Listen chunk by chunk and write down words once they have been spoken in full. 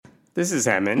This is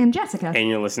Hammond. And Jessica. And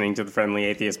you're listening to the Friendly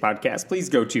Atheist Podcast. Please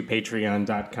go to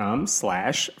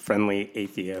patreon.com/Friendly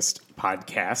Atheist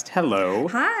Podcast. Hello.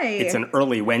 Hi. It's an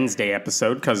early Wednesday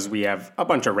episode because we have a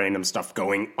bunch of random stuff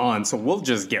going on. So we'll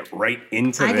just get right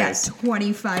into this. I got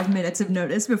 25 minutes of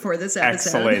notice before this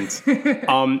episode.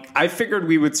 Excellent. I figured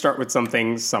we would start with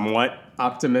something somewhat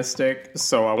optimistic.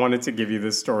 So I wanted to give you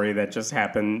this story that just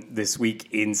happened this week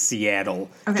in Seattle,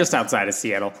 just outside of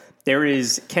Seattle. There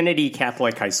is Kennedy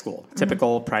Catholic High School,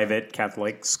 typical private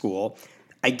Catholic school.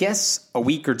 I guess a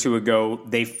week or two ago,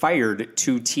 they fired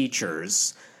 2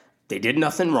 teachers. They did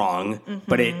nothing wrong,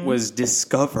 but it was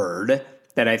discovered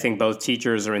that I think both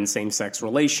teachers are in same-sex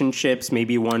relationships.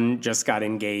 Maybe one just got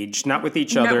engaged, not with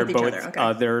each other, but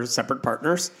with their separate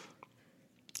partners.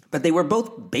 But they were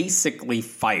both basically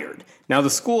fired. Now,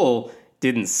 the school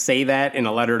didn't say that in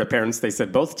a letter to parents. They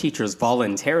said both teachers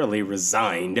voluntarily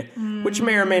resigned, which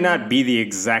may or may not be the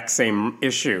exact same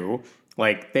issue.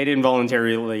 Like, they didn't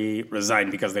voluntarily resign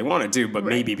because they wanted to, but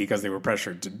maybe because they were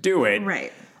pressured to do it.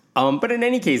 Right. But in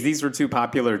any case, these were 2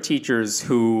 popular teachers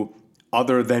who,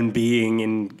 other than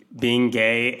being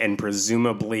gay and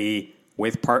presumably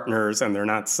with partners and they're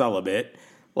not celibate,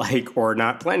 or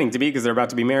not planning to be because they're about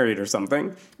to be married or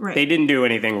something. Right. They didn't do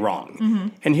anything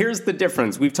wrong. And here's the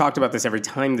difference. We've talked about this every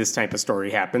time this type of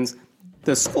story happens.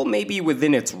 The school may be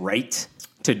within its right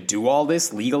to do all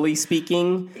this, legally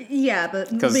speaking. Yeah, but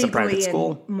because it's a private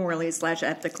school. And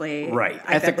morally/ethically. Right.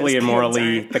 Ethically and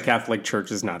morally, the Catholic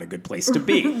Church is not a good place to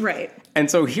be. Right.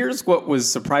 And so here's what was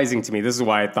surprising to me. This is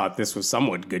why I thought this was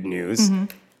somewhat good news.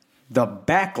 The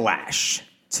backlash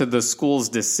to the school's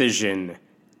decision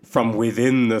from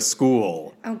within the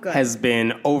school has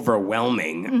been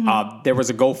overwhelming. There was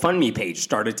a GoFundMe page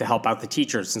started to help out the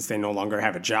teachers since they no longer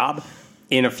have a job.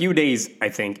 In a few days, I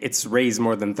think, it's raised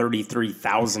more than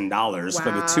 $33,000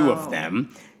 for the 2 of them.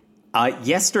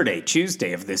 Yesterday,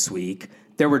 Tuesday of this week,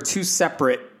 there were 2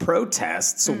 separate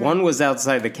protests. One was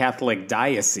outside the Catholic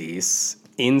diocese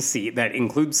that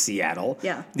includes Seattle.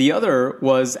 Yeah. The other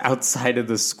was outside of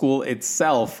the school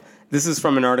itself. This is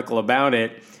from an article about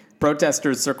it.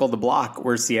 Protesters circled the block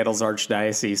where Seattle's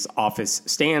Archdiocese office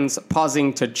stands,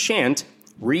 pausing to chant,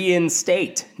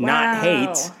 reinstate, not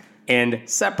hate, and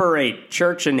separate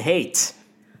church and hate.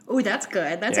 Ooh, that's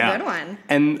good. That's a good one.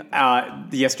 And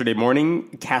yesterday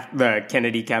morning, the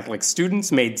Kennedy Catholic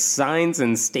students made signs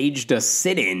and staged a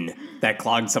sit-in that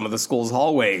clogged some of the school's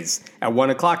hallways. At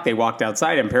 1 o'clock, they walked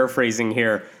outside. I'm paraphrasing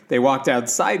here. They walked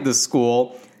outside the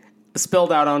school,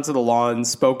 spilled out onto the lawn,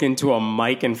 spoke into a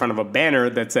mic in front of a banner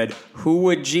that said, "Who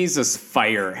would Jesus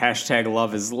fire?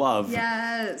 #love is love."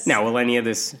 Yes. Now, will any of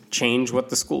this change what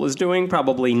the school is doing?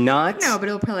 Probably not. No, but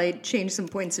it'll probably change some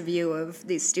points of view of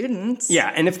these students.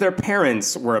 Yeah, and if their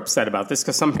parents were upset about this,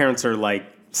 because some parents are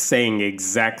saying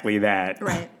exactly that.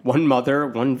 Right.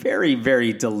 One very,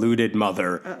 very deluded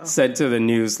mother said to the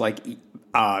news, that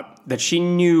she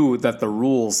knew that the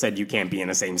rules said you can't be in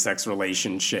a same-sex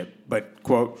relationship, but,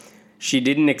 quote, she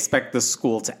didn't expect the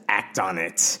school to act on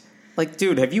it.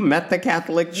 Dude, have you met the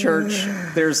Catholic Church?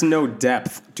 There's no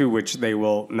depth to which they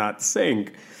will not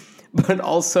sink. But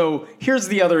also, here's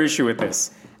the other issue with this.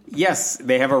 Yes,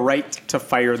 they have a right to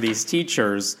fire these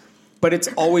teachers, but it's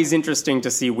always interesting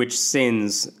to see which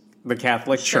sins the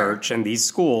Catholic Church and these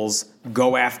schools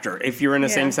go after. If you're in a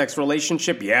same-sex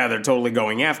relationship, they're totally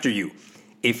going after you.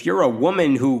 If you're a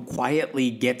woman who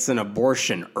quietly gets an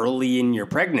abortion early in your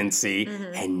pregnancy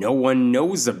and no one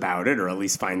knows about it, or at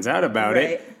least finds out about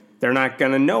it, they're not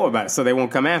going to know about it, so they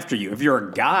won't come after you. If you're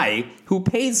a guy who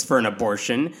pays for an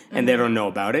abortion and they don't know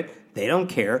about it, they don't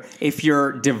care. If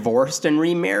you're divorced and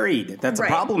remarried, that's a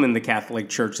problem in the Catholic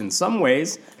Church in some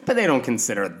ways, but they don't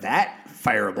consider that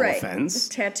fireable offense.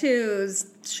 Tattoos,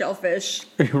 shellfish.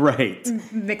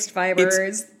 Mixed fibers.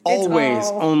 It's always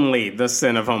only the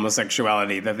sin of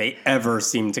homosexuality that they ever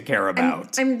seem to care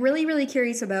about. I'm really, really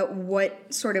curious about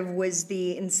what sort of was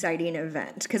the inciting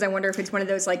event. Because I wonder if it's one of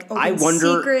those open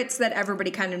secrets that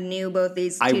everybody kind of knew both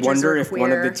these teachers were queer. I wonder if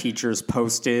one of the teachers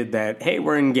posted that, hey,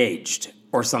 we're engaged.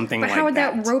 Or something like that. But how would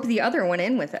that rope the other one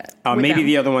in with it? Maybe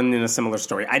the other one in a similar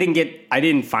story. I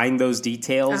didn't find those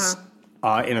details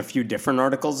in a few different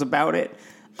articles about it.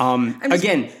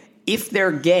 Again, if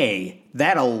they're gay,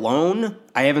 that alone,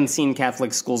 I haven't seen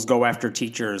Catholic schools go after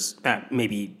teachers,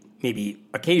 maybe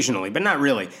occasionally, but not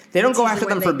really. They don't go after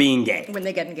them for being gay. When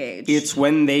they get engaged. It's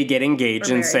when they get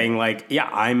engaged and saying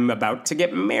I'm about to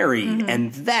get married.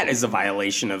 And that is a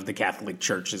violation of the Catholic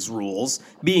Church's rules.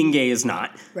 Being gay is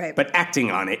not. Right. But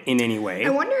acting on it in any way. I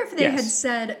wonder if they had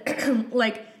said,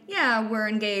 yeah, we're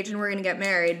engaged and we're going to get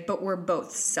married, but we're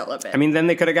both celibate. I mean, then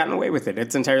they could have gotten away with it.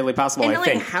 It's entirely possible, and I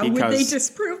think. How would they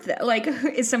disprove that? Like,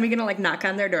 is somebody going to, like, knock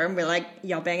on their door and be like,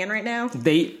 y'all banging right now?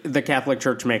 The Catholic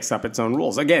Church makes up its own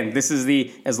rules. Again, this is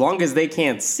as long as they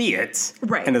can't see it,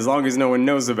 right, and as long as no one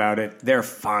knows about it, they're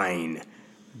fine.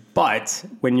 But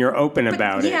when you're open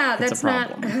about it's a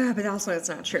problem. But also it's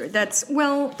not true. That's,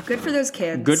 well, good for those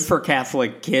kids. Good for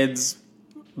Catholic kids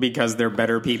because they're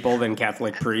better people than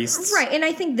Catholic priests. Right, and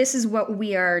I think this is what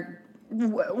we are,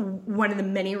 one of the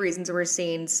many reasons we're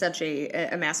seeing such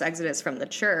a mass exodus from the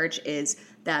church is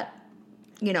that,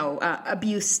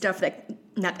 abuse stuff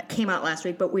that came out last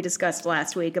week, but we discussed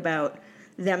last week about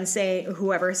them saying,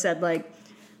 whoever said, like,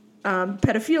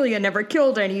 pedophilia never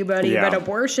killed anybody, but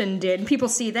abortion did. People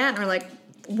see that and are like,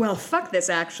 well, fuck this,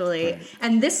 actually. Right.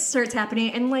 And this starts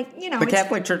happening, and, like, the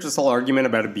Catholic Church's whole argument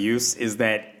about abuse is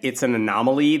that it's an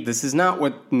anomaly. This is not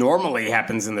what normally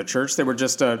happens in the church. There were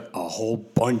just a whole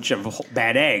bunch of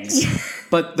bad eggs.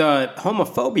 But the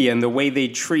homophobia and the way they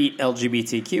treat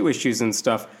LGBTQ issues and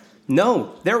stuff,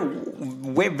 no, they're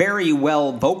very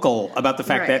well vocal about the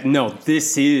fact that, no,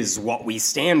 this is what we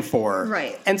stand for.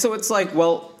 Right. And so it's like,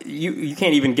 well, you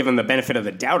can't even give them the benefit of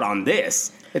the doubt on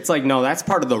this. It's like, no, that's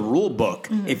part of the rule book.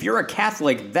 Mm-hmm. If you're a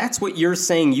Catholic, that's what you're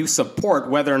saying you support,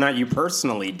 whether or not you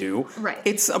personally do. Right.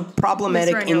 It's a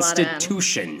problematic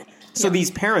institution. So these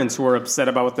parents who are upset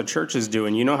about what the church is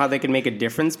doing, you know how they can make a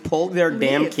difference? Pull their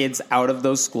damn kids out of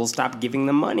those schools. Stop giving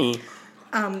them money.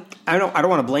 I don't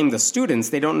want to blame the students.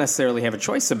 They don't necessarily have a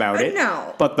choice about it.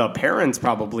 No. But the parents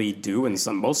probably do in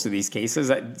most of these cases.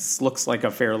 It looks like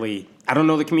a fairly, I don't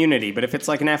know the community, but if it's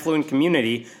like an affluent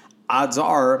community, odds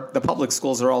are the public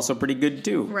schools are also pretty good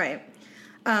too. Right.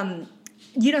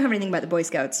 You don't have anything about the Boy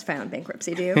Scouts filing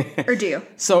bankruptcy, do you? Or do you?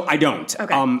 So I don't.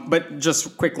 Okay. But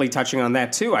just quickly touching on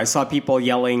that too, I saw people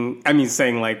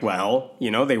saying like, well,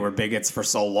 they were bigots for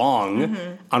so long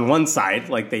on one side,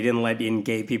 like they didn't let in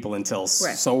gay people until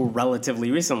so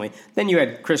relatively recently. Then you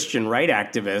had Christian right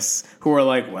activists who were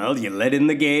like, well, you let in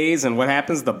the gays and what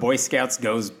happens? The Boy Scouts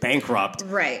goes bankrupt.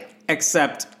 Right.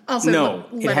 Except, no,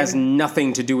 it has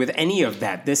nothing to do with any of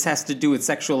that. This has to do with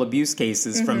sexual abuse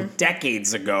cases from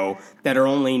decades ago that are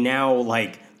only now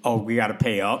like, oh, we got to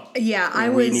pay up. Yeah,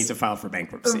 we need to file for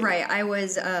bankruptcy. Right. I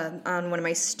was on one of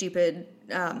my stupid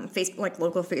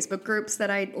local Facebook groups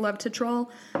that I love to troll.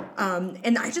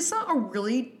 And I just saw a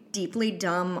really deeply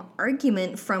dumb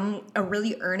argument from a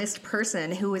really earnest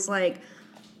person who was like,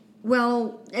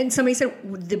 well, and somebody said,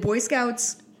 the Boy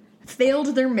Scouts failed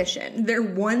their mission. Their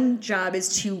one job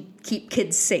is to keep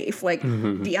kids safe. Like,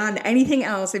 beyond anything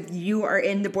else, if you are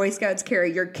in the Boy Scouts care,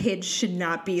 your kids should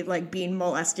not be, like, being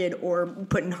molested or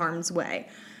put in harm's way.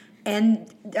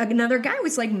 And another guy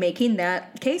was, like, making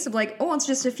that case of, like, oh, it's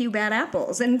just a few bad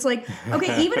apples. And it's like,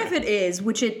 okay, even if it is,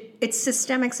 which it's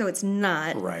systemic, so it's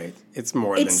not. Right. It's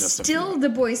more than just a few. It's still the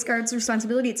Boy Scouts'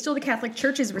 responsibility. It's still the Catholic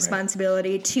Church's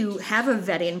responsibility to have a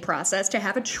vetting process, to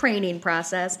have a training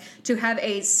process, to have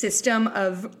a system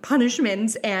of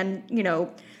punishments and,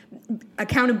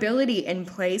 accountability in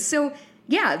place. So,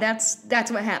 yeah, that's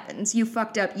what happens. You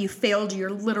fucked up. You failed your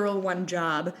literal one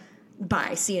job.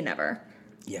 Bye. See you never.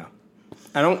 Yeah.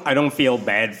 I don't feel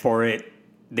bad for it.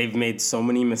 They've made so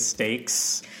many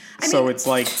mistakes. It's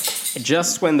like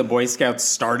just when the Boy Scouts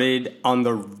started on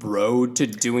the road to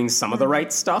doing some of the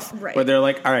right stuff, where they're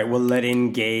like, all right, we'll let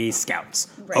in gay scouts.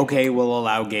 Right. Okay, we'll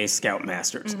allow gay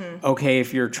scoutmasters. Okay,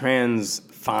 if you're trans,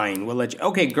 fine. We'll let you.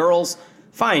 Okay, girls,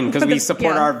 fine, because we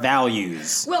support our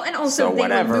values. Well, and also they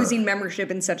were losing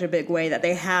membership in such a big way that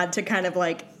they had to kind of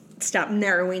like stop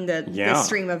narrowing the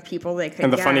stream of people they could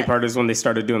And the get. funny part is when they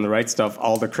started doing the right stuff,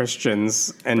 all the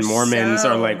Christians and Mormons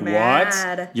are like,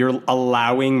 mad. What? You're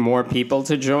allowing more people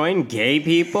to join? Gay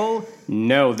people?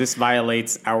 No, this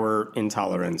violates our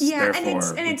intolerance. Yeah,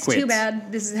 Therefore, and it's too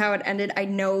bad this is how it ended. I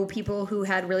know people who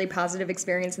had really positive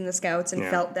experience in the Scouts and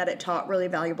felt that it taught really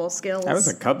valuable skills. I was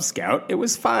a Cub Scout. It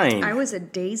was fine. I was a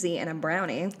Daisy and a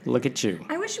Brownie. Look at you.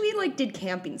 I wish we did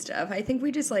camping stuff. I think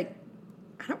we just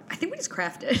I think we just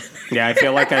crafted. Yeah, I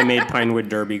feel like I made Pinewood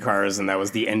Derby cars, and that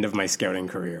was the end of my scouting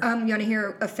career. You want to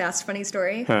hear a fast, funny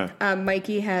story? Huh. My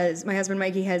husband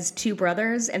Mikey has two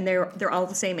brothers, and they're all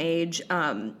the same age.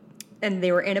 And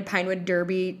they were in a Pinewood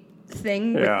Derby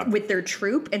thing with their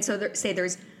troop, and so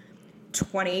there's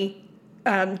 20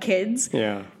 kids.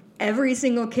 Yeah. Every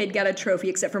single kid got a trophy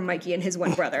except for Mikey and his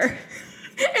one brother.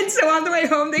 And so on the way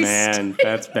home,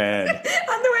 that's bad.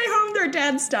 On the way home, their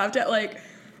dad stopped at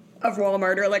a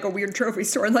Walmart or a weird trophy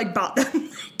store and bought them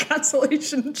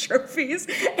consolation trophies,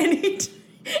 and he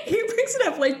brings it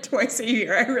up twice a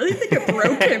year. I really think it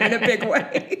broke him in a big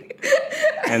way.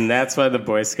 And that's why the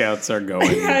Boy Scouts are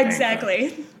going. Yeah,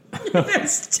 exactly.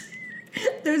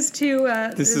 Those two.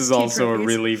 This is also a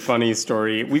really funny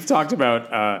story. We've talked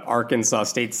about Arkansas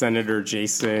State Senator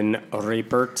Jason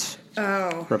Rapert.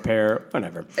 Oh. Repair,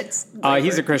 whatever.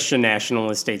 He's a Christian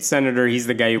nationalist state senator. He's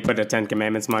the guy who put a Ten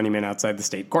Commandments monument outside the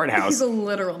state courthouse. He's a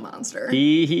literal monster.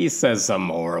 He says some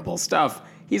horrible stuff.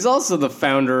 He's also the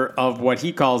founder of what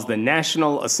he calls the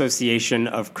National Association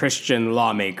of Christian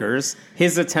Lawmakers.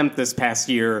 His attempt this past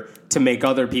year to make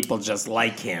other people just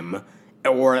like him,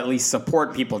 or at least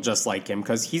support people just like him,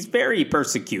 because he's very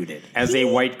persecuted as a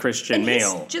white Christian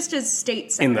male. He's just a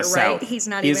state senator, in the right? South. He's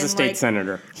not he even is a state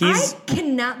senator. I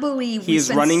cannot believe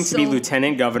he's running to be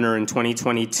lieutenant governor in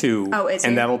 2022. Oh, is he?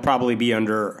 And that'll probably be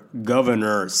under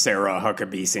Governor Sarah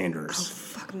Huckabee Sanders.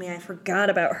 Oh, fuck me, I forgot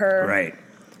about her. Right.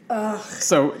 Ugh.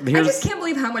 So I just can't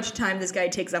believe how much time this guy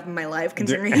takes up in my life,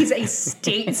 considering he's a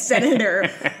state senator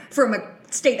from a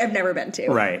state I've never been to.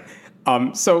 Right.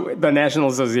 So the National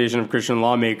Association of Christian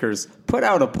Lawmakers put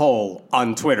out a poll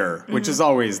on Twitter, which is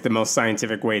always the most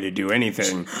scientific way to do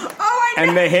anything. Oh, I know.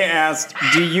 And they asked,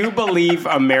 do you believe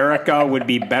America would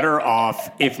be better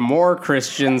off if more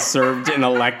Christians served in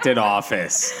elected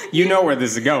office? You know where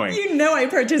this is going. You know I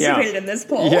participated in this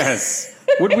poll. Yes.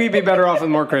 Would we be better off with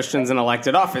more Christians in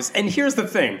elected office? And here's the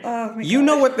thing. You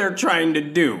know what they're trying to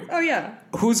do. Oh, yeah.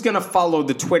 Who's going to follow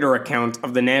the Twitter account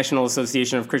of the National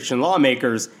Association of Christian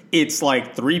Lawmakers? It's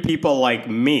like 3 people like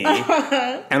me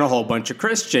and a whole bunch of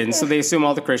Christians. So they assume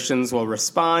all the Christians will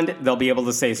respond. They'll be able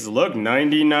to say, look,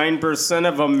 99%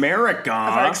 of America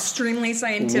of our extremely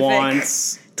scientific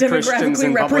wants Christians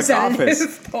in public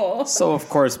office. Poll. So, of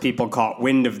course, people caught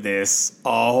wind of this.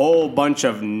 A whole bunch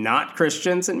of not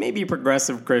Christians and maybe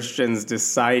progressive Christians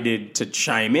decided to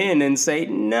chime in and say,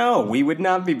 no, we would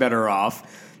not be better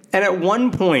off. And at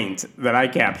one point that I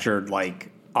captured,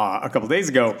 a couple days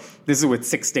ago, this is with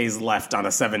 6 days left on a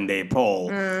 7-day poll.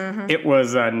 It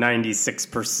was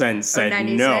 96% said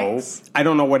no. I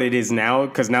don't know what it is now,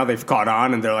 because now they've caught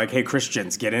on and they're like, hey,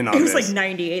 Christians, get in on this. It was like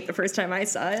 98 the first time I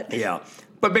saw it. Yeah.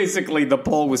 But basically, the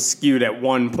poll was skewed at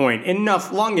one point,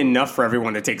 long enough for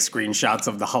everyone to take screenshots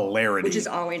of the hilarity. Which is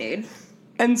all we need.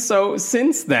 And so,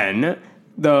 since then,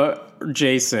 the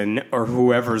Jason, or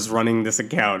whoever's running this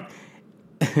account,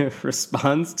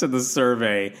 responds to the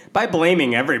survey by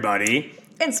blaming everybody.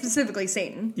 And specifically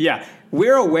Satan. Yeah.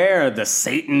 We're aware the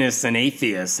Satanists and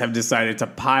atheists have decided to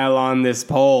pile on this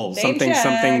poll. Name something,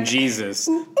 check. Jesus.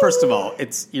 First of all,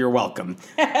 you're welcome.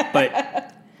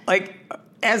 But,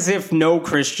 as if no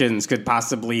Christians could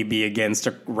possibly be against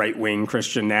a right-wing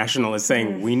Christian nationalist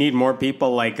saying, we need more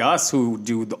people like us who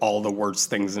do all the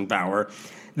worst things in power.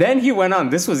 Then he went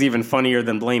on. This was even funnier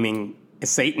than blaming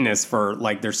Satanists for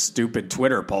their stupid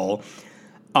Twitter poll.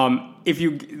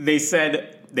 They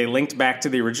said, they linked back to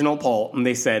the original poll, and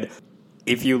they said,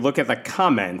 if you look at the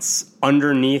comments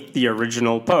underneath the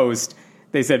original post,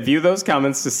 they said, view those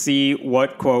comments to see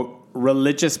what, quote,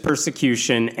 religious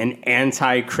persecution and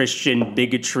anti-Christian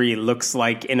bigotry looks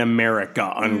like in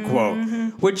America, unquote.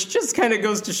 Which just kind of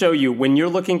goes to show you, when you're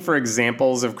looking for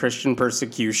examples of Christian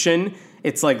persecution,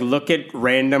 it's like, look at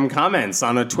random comments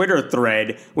on a Twitter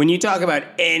thread. When you talk about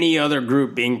any other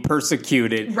group being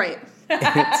persecuted, right?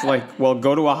 It's like, well,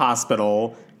 go to a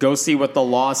hospital, go see what the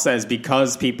law says,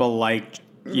 because people like,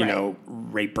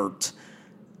 Rapert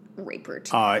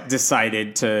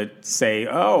decided to say,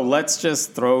 oh, let's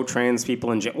just throw trans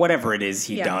people in jail. Whatever it is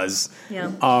he does.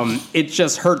 Yeah. It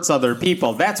just hurts other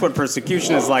people. That's what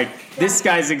persecution is like. This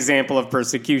guy's example of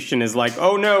persecution is like,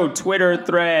 oh no, Twitter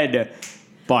thread.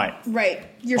 But right.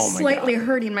 You're slightly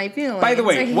hurting my feelings. by the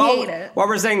way, I while hate it.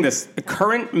 we're saying this, the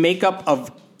current makeup of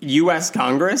U.S.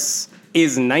 Congress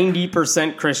is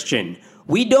 90% Christian.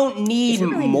 We don't need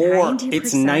really more. 90%?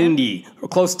 It's 90, or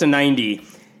close to 90.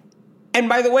 And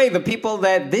by the way, the people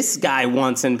that this guy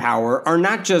wants in power are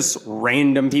not just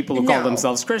random people who call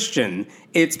themselves Christian.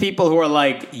 It's people who are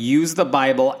like, use the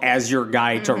Bible as your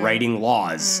guide to writing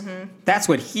laws. That's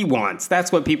what he wants. That's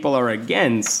what people are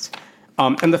against.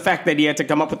 And the fact that he had to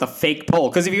come up with a fake poll.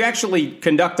 Because if you actually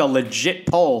conduct a legit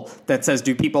poll that says,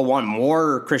 do people want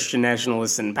more Christian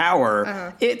nationalists in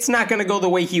power, it's not going to go the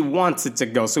way he wants it to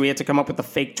go. So he had to come up with a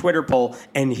fake Twitter poll,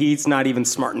 and he's not even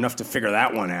smart enough to figure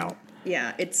that one out.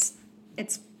 Yeah, it's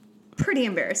pretty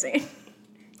embarrassing.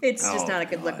 It's just not a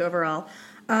good look overall.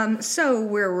 So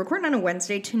we're recording on a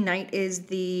Wednesday. Tonight is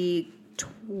the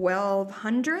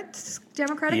 1200th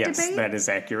Democratic debate. Yes, that is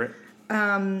accurate.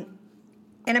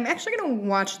 And I'm actually going to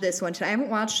watch this one tonight. I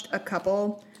haven't watched a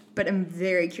couple, but I'm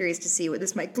very curious to see what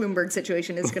this Mike Bloomberg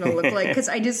situation is going to look like, because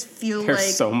I just feel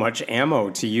There's so much ammo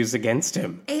to use against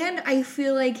him. And I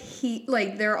feel like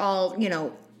they're all,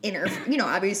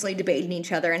 obviously debating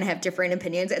each other and have different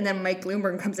opinions. And then Mike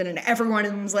Bloomberg comes in and everyone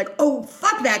of them's like, oh,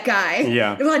 fuck that guy.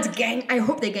 Yeah. I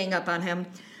hope they gang up on him.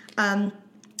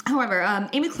 However,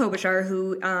 Amy Klobuchar,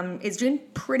 who is doing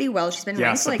pretty well. She's been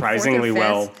ranked like surprisingly 4th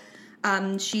or 5th.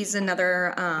 well. She's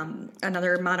another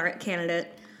moderate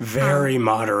candidate. Very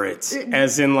moderate.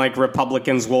 As in, like,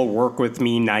 Republicans will work with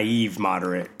me, naive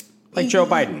moderate. Like Joe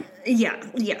Biden. Yeah,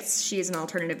 yes. She is an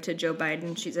alternative to Joe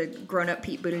Biden. She's a grown-up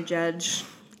Pete Buttigieg.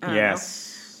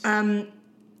 Yes. I'm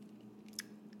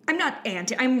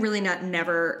really not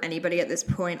never anybody at this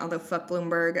point, although fuck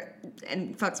Bloomberg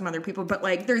and fuck some other people, but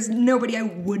like there's nobody I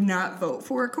would not vote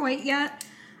for quite yet.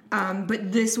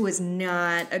 But this was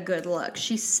not a good look.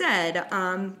 She said,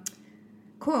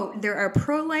 quote, there are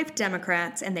pro-life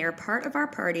Democrats and they are part of our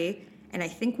party, and I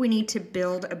think we need to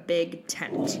build a big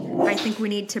tent. I think we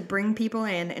need to bring people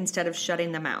in instead of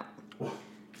shutting them out.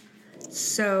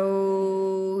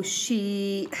 So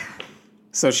she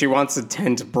wants a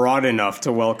tent broad enough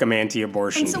to welcome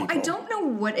anti-abortion people. I don't know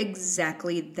what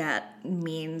exactly that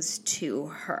means to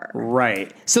her.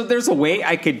 Right. So there's a way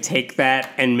I could take that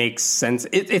and make sense.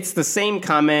 It's the same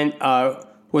comment.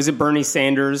 Was it Bernie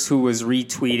Sanders who was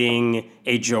retweeting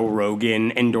a Joe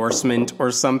Rogan endorsement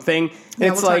or something?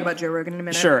 Yeah, we'll talk about Joe Rogan in a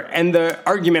minute. Sure. And the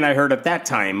argument I heard at that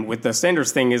time with the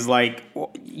Sanders thing is like,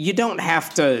 well, you don't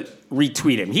have to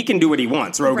retweet him. He can do what he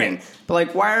wants, Rogan. Right. But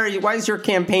like, why is your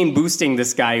campaign boosting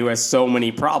this guy who has so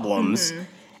many problems? Mm-hmm.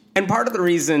 And part of the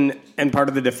reason and part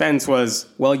of the defense was,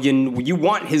 well, you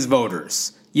want his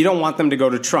voters. You don't want them to go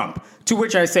to Trump. To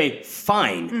which I say,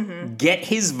 fine, get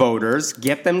his voters,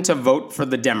 get them to vote for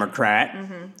the Democrat,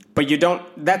 but you don't,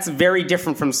 that's very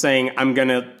different from saying I'm going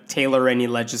to tailor any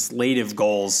legislative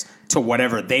goals to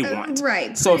whatever they want.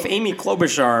 Right. So if Amy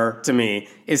Klobuchar, to me,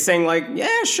 is saying like,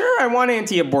 yeah, sure, I want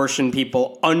anti-abortion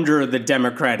people under the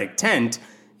Democratic tent,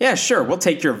 yeah, sure, we'll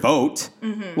take your vote.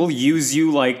 We'll use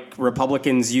you like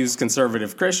Republicans use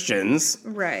conservative Christians.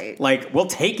 Right. Like, we'll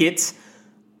take it,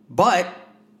 but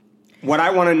what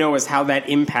I want to know is how that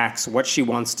impacts what she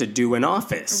wants to do in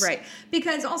office. Right.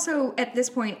 Because also, at this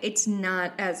point, it's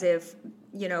not as if,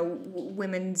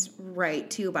 women's right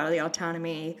to bodily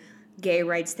autonomy, gay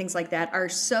rights, things like that, are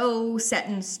so set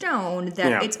in stone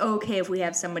that it's okay if we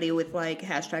have somebody with, like,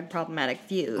 #problematic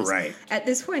views. Right. At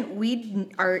this point, we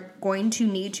are going to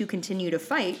need to continue to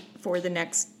fight for the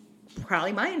next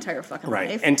probably my entire fucking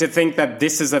life. And to think that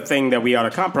this is a thing that we ought to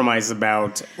compromise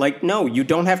about, like, no, you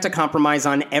don't have to compromise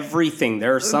on everything.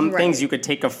 There are some things you could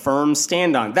take a firm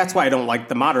stand on. That's why I don't like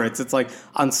the moderates. It's like,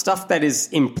 on stuff that is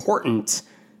important,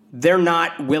 they're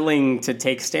not willing to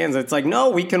take stands. It's like, no,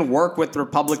 we can work with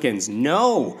Republicans.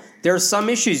 No, there are some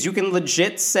issues you can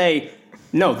legit say,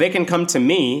 no, they can come to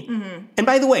me. And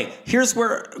by the way, here's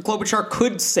where Klobuchar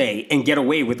could say and get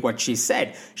away with what she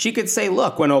said. She could say,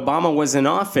 look, when Obama was in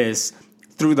office,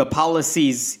 through the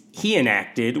policies he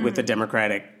enacted with the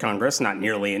Democratic Congress, not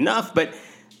nearly enough, but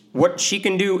what she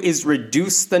can do is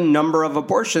reduce the number of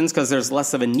abortions because there's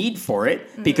less of a need for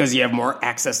it, because you have more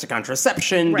access to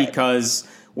contraception, because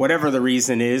whatever the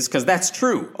reason is, because that's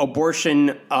true.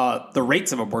 Abortion, the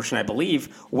rates of abortion, I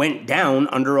believe, went down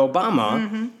under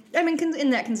Obama. I mean,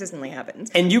 and that consistently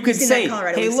happens. And you could say,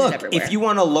 hey, look, if you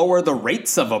want to lower the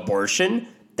rates of abortion,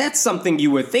 that's something you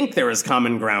would think there is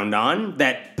common ground on,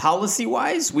 that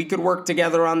policy-wise, we could work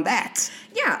together on that.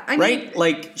 Yeah. I mean, right?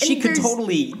 Like, she could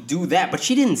totally do that, but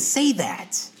she didn't say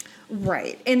that.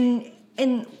 Right. And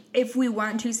if we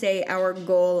want to say our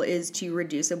goal is to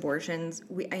reduce abortions,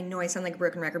 I know I sound like a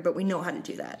broken record, but we know how to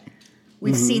do that.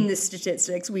 We've seen the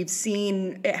statistics. We've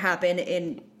seen it happen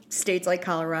in states like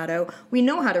Colorado. We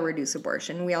know how to reduce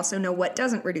abortion. We also know what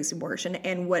doesn't reduce abortion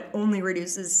and what only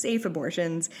reduces safe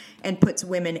abortions and puts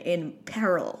women in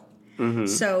peril.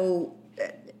 So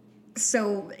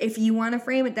if you want to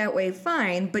frame it that way,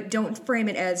 fine, but don't frame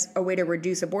it as a way to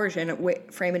reduce abortion.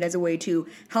 Frame it as a way to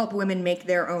help women make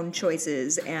their own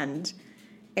choices and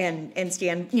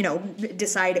stand,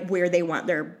 decide where they want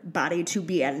their body to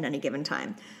be at any given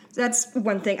time. So that's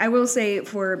one thing. I will say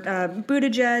for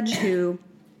Buttigieg, who...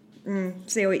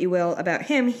 say what you will about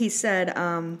him. He said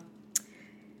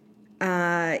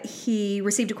he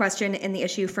received a question in the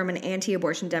issue from an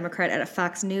anti-abortion Democrat at a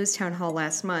Fox News town hall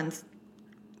last month.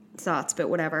 Thoughts, but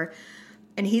whatever.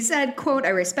 And he said, quote, I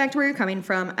respect where you're coming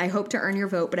from. I hope to earn your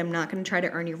vote, but I'm not going to try to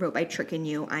earn your vote by tricking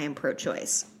you. I am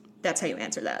pro-choice. That's how you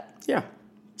answer that. Yeah.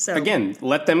 So again,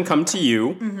 let them come to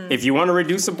you. If you want to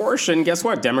reduce abortion, guess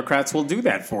what? Democrats will do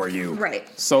that for you. Right.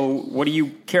 So what do you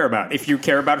care about? If you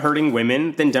care about hurting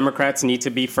women, then Democrats need to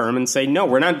be firm and say, no,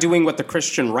 we're not doing what the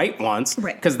Christian right wants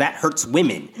because that hurts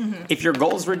women. If your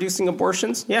goal is reducing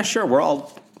abortions, yeah, sure, we're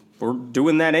all we're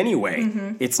doing that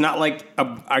anyway. It's not like,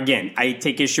 again, I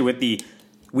take issue with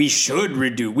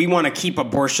we want to keep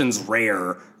abortions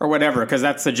rare or whatever, because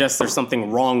that suggests there's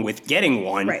something wrong with getting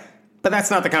one. Right. But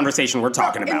that's not the conversation we're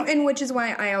talking about. And which is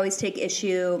why I always take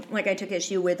issue, like I took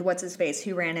issue with what's-his-face,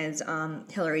 who ran as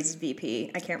Hillary's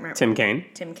VP. I can't remember. Tim Kaine.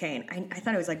 Tim Kaine. I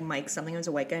thought it was like Mike something. It was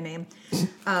a white guy name.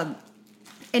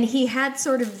 And he had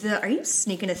sort of are you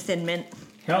sneaking a Thin Mint?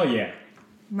 Hell yeah.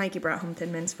 Mikey brought home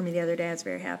Thin Mints for me the other day. I was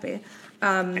very happy.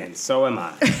 And so am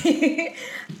I.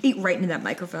 Eat right into that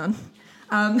microphone.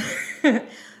 But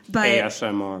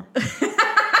ASMR.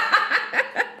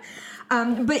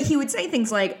 But he would say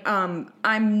things like,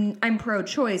 I'm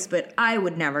pro-choice, but I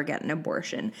would never get an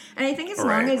abortion. And I think as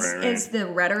long as the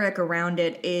rhetoric around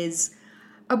it is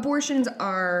abortions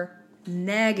are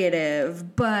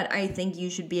negative, but I think you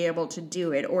should be able to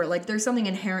do it. Or like there's something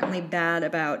inherently bad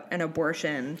about an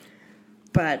abortion,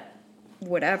 but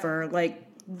whatever. Like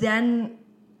then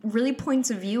really points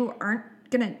of view aren't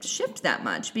going to shift that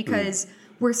much because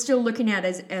we're still looking at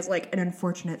it as like an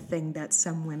unfortunate thing that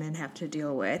some women have to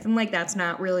deal with. And like, that's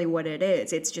not really what it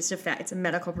is. It's just a fact. It's a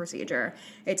medical procedure.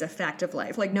 It's a fact of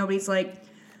life. Like nobody's like,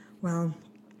 well,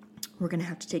 we're going to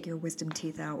have to take your wisdom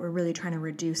teeth out. We're really trying to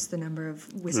reduce the number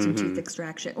of wisdom teeth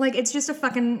extraction. Like, it's just a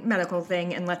fucking medical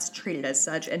thing, and let's treat it as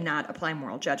such and not apply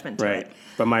moral judgment to it.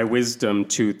 But my wisdom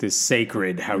tooth is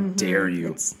sacred. How dare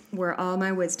you? It's where all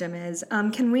my wisdom is.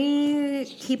 Can we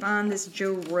keep on this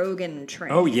Joe Rogan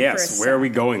train? Oh, yes. Where are we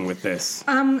going with this?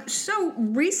 So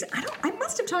I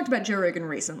must have talked about Joe Rogan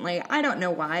recently. I don't know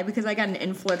why, because I got an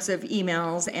influx of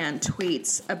emails and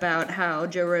tweets about how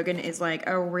Joe Rogan is like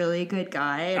a really good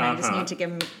guy, and I just need to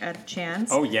give him a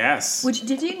chance. Oh, yes. Which,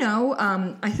 did you know,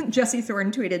 I think Jesse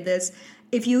Thorne tweeted this,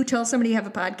 if you tell somebody you have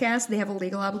a podcast, they have a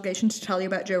legal obligation to tell you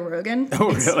about Joe Rogan.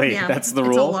 Oh, really? Yeah, that's the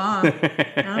rule? It's a law.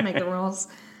 I don't make the rules.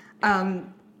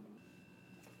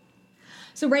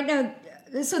 So right now,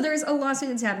 there's a lawsuit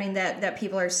that's happening that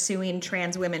people are suing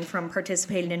trans women from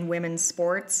participating in women's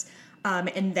sports.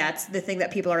 And that's the thing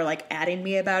that people are like adding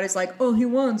me about is like, all he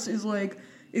wants is like,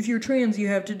 if you're trans, you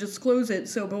have to disclose it.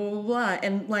 So blah, blah, blah.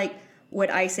 And like, what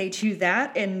I say to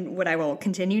that and what I will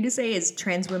continue to say is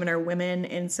trans women are women.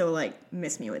 And so like,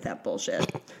 miss me with that bullshit.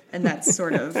 And that's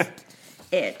sort of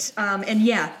it. And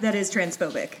yeah, that is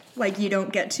transphobic. Like you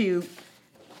don't get to,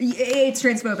 it's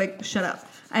transphobic. Shut up.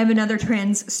 I have another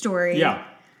trans story. Yeah.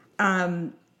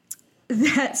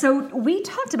 So we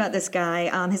talked about this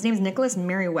guy. His name is Nicholas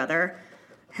Merriweather.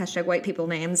 Hashtag white people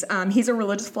names. He's a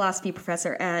religious philosophy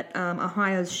professor at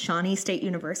Ohio's Shawnee State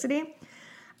University.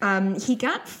 He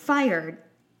got fired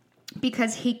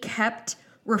because he kept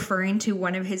referring to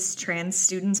one of his trans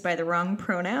students by the wrong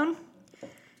pronoun.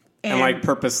 And like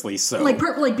purposely so. Like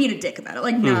beat a dick about it.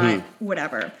 Like not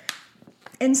whatever.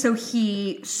 And so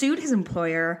he sued his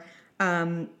employer.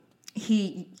 I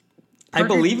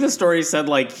believe the story said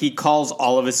like he calls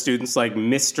all of his students like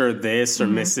Mr. This or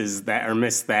Mrs. That or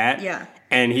Miss That. Yeah.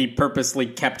 And he purposely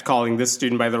kept calling this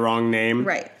student by the wrong name.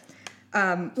 Right.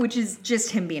 Which is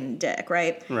just him being a dick,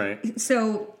 right? Right.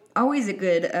 So always a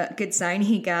good sign.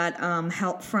 He got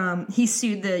help he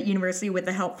sued the university with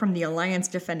the help from the Alliance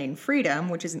Defending Freedom,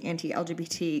 which is an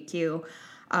anti-LGBTQ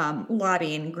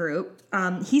lobbying group.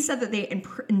 He said that they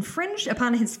infringed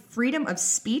upon his freedom of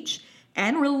speech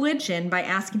and religion by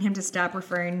asking him to stop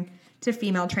referring to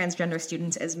female transgender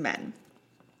students as men.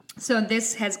 So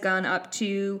this has gone up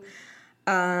to,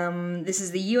 this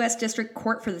is the U.S. District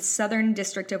Court for the Southern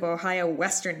District of Ohio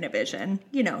Western Division.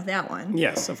 You know, that one.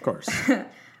 Yes, of course.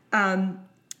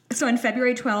 So on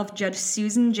February 12th, Judge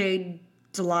Susan J.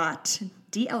 Dlott,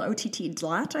 D-L-O-T-T,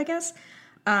 Dlott, I guess,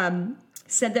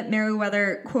 said that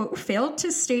Merriweather, quote, failed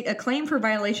to state a claim for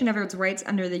violation of its rights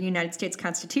under the United States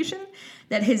Constitution,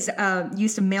 that his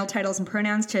use of male titles and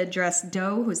pronouns to address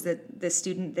Doe, who's the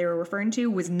student they were referring to,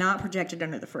 was not protected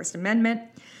under the First Amendment.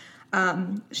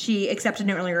 She accepted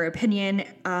an earlier opinion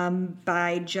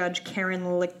by Judge Karen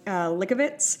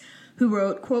Likovitz, who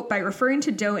wrote, quote, by referring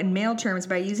to Doe in male terms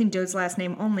by using Doe's last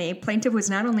name only, plaintiff was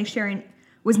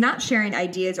not sharing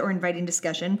ideas or inviting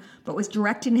discussion, but was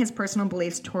directing his personal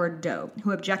beliefs toward Doe,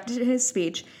 who objected to his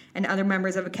speech, and other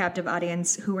members of a captive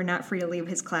audience who were not free to leave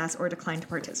his class or declined to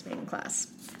participate in class.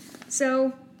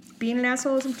 So, being an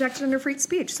asshole isn't protected under free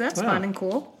speech, so that's fun and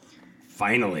cool.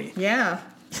 Finally. Yeah.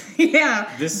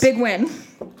 Yeah. Big win.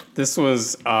 This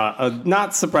was a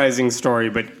not surprising story,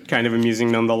 but kind of amusing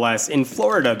nonetheless. In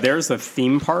Florida, there's a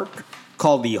theme park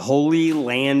called the Holy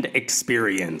Land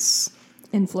Experience.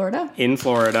 In Florida? In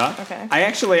Florida. Okay.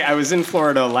 I was in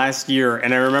Florida last year,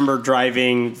 and I remember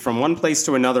driving from one place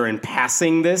to another and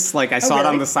passing this. Like, I saw it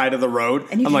on the side of the road.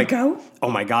 And you I'm like, go? oh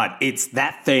my God, it's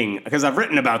that thing. Because I've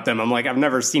written about them. I'm like, I've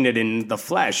never seen it in the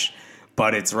flesh,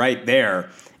 but it's right there.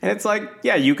 And it's like,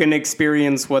 yeah, you can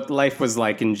experience what life was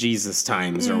like in Jesus'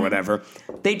 times or whatever.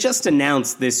 They just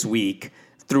announced this week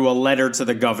through a letter to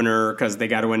the governor, because they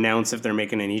got to announce if they're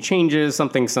making any changes,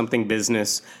 something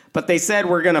business. But they said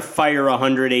we're going to fire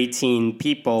 118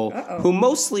 people who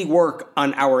mostly work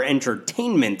on our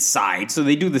entertainment side. So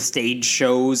they do the stage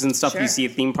shows and stuff you see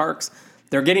at theme parks.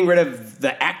 They're getting rid of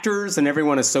the actors and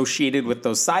everyone associated with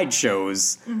those side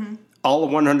shows, all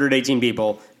 118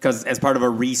 people, because as part of a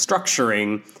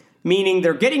restructuring, meaning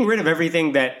they're getting rid of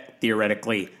everything that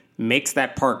theoretically makes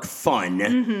that park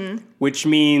fun, which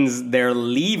means they're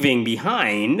leaving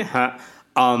behind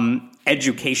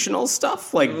educational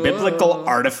stuff like biblical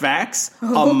artifacts,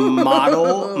 a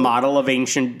model of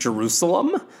ancient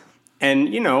Jerusalem,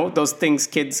 and, you know, those things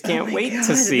kids can't wait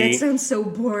to see. That sounds so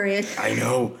boring. I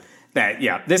know.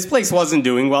 This place wasn't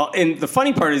doing well. And the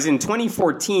funny part is in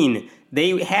 2014,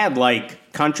 they had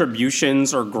like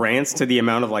contributions or grants to the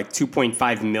amount of like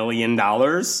 $2.5 million.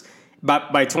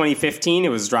 But by 2015, it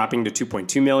was dropping to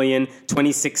 2.2 million.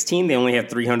 2016, they only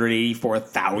had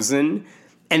 384,000.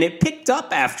 And it picked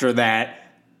up after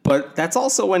that. But that's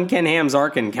also when Ken Ham's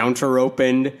Ark Encounter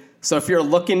opened. So if you're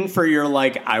looking for your,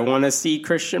 like, I want to see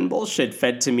Christian bullshit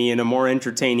fed to me in a more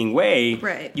entertaining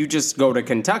way, you just go to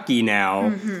Kentucky now.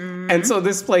 And so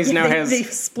this place now has... They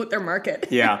split their market.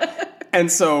 Yeah. And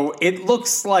so it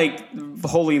looks like the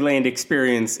Holy Land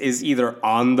Experience is either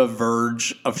on the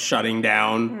verge of shutting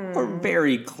down or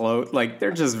very close. Like,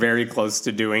 they're just very close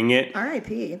to doing it.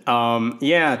 R.I.P.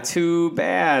 Yeah, too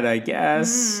bad, I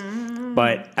guess.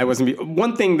 But I wasn't...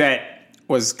 One thing that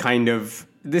was kind of...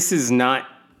 This is not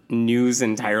news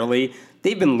entirely.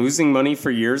 They've been losing money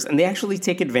for years, and they actually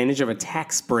take advantage of a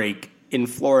tax break in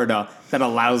Florida that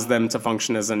allows them to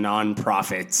function as a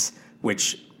nonprofit,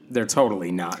 which... They're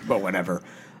totally not, but whatever.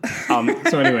 So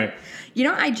anyway. You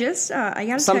know, I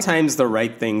got a sometimes the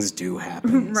right things do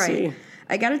happen. Right. See?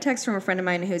 I got a text from a friend of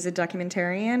mine who's a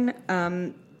documentarian.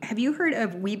 Have you heard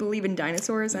of We Believe in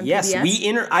Dinosaurs on PBS?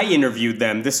 Yes, I interviewed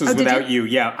them. This was without you.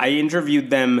 Yeah, I interviewed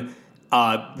them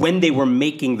when they were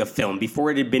making the film,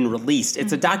 before it had been released.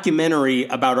 It's a documentary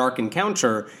about Ark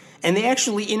Encounter, and they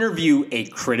actually interview a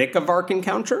critic of Ark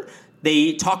Encounter.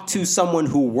 They talk to someone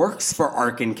who works for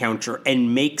Ark Encounter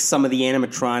and makes some of the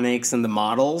animatronics and the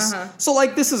models. So,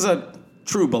 like, this is a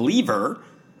true believer.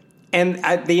 And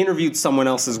they interviewed someone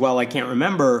else as well. I can't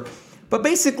remember. But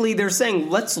basically, they're saying,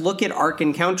 let's look at Ark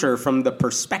Encounter from the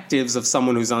perspectives of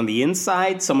someone who's on the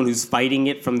inside, someone who's fighting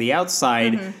it from the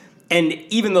outside. And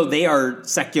even though they are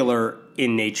secular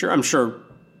in nature, I'm sure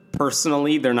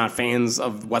personally they're not fans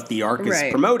of what the Ark is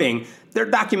promoting. They're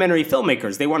documentary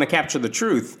filmmakers. They want to capture the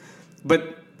truth.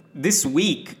 But this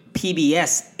week,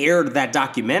 PBS aired that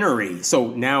documentary, so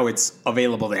now it's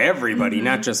available to everybody,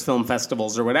 not just film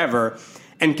festivals or whatever.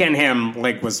 And Ken Ham,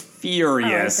 like, was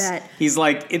furious. Oh, I bet. He's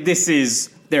like, this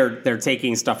is... They're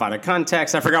taking stuff out of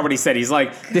context. I forgot what he said. He's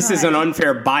like, this is an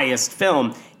unfair, biased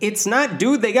film. It's not,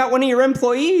 dude. They got one of your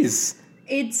employees.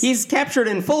 He's captured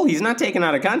in full. He's not taken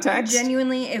out of context.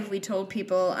 Genuinely, if we told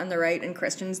people on the right and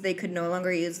Christians they could no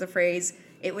longer use the phrase,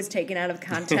 it was taken out of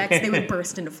context, they would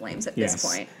burst into flames at this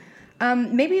point.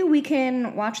 Maybe we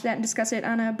can watch that and discuss it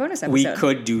on a bonus episode. We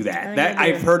could do that.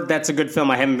 I've heard that's a good film.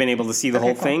 I haven't been able to see the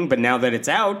whole thing, but now that it's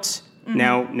out,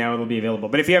 now it'll be available.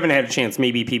 But if you haven't had a chance,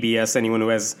 maybe PBS, anyone who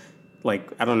has, like,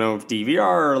 I don't know if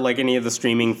DVR or like any of the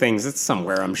streaming things, it's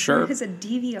somewhere, I'm sure. What is a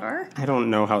DVR? I don't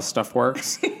know how stuff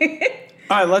works.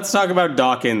 All right, let's talk about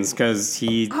Dawkins, because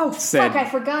he said... I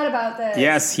forgot about this.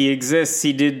 Yes, he exists.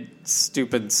 He did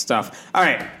stupid stuff. All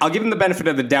right, I'll give him the benefit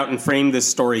of the doubt and frame this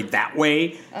story that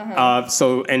way.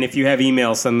 And if you have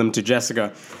emails, send them to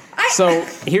Jessica.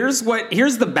 Here's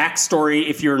the backstory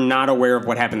if you're not aware of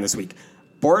what happened this week.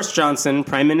 Boris Johnson,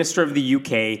 Prime Minister of the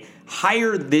UK,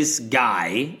 hired this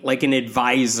guy, like an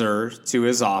advisor to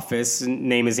his office. His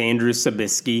name is Andrew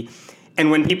Sabisky. And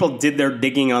when people did their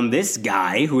digging on this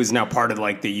guy, who is now part of,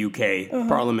 like, the UK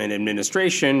Parliament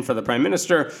administration for the Prime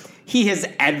Minister, he has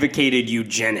advocated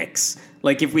eugenics.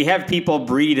 Like, if we have people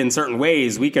breed in certain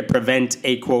ways, we could prevent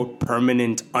a, quote,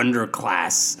 permanent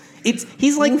underclass.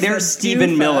 He's like their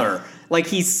Stephen Miller. Like,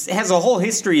 he has a whole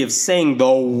history of saying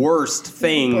the worst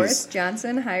things. Boris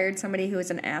Johnson hired somebody who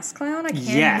is an ass clown? I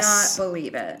cannot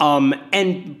believe it.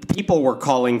 And people were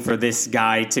calling for this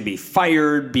guy to be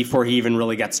fired before he even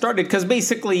really got started, because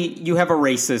basically you have a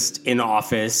racist in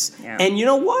office. Yeah. And you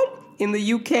know what? In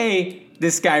the UK,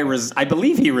 this guy, I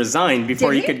believe he resigned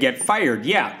before he could get fired.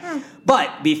 Yeah. Oh.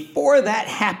 But before that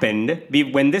happened,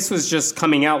 when this was just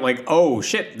coming out like, oh,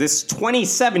 shit, this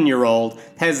 27-year-old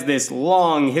has this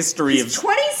long history He's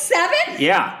 27?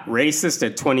 Yeah, racist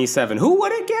at 27. Who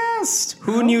would have guessed?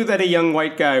 Who knew that a young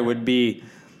white guy would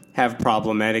have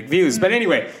problematic views? But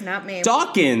anyway. Not me.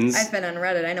 Dawkins. I've been on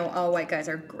Reddit. I know all white guys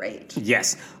are great.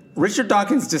 Yes. Richard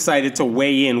Dawkins decided to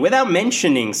weigh in without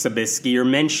mentioning Sabisky or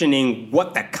mentioning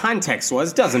what the context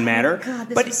was. Doesn't matter. God,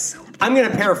 this but is so I'm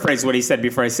going to paraphrase what he said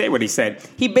before I say what he said.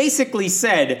 He basically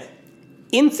said,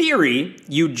 in theory,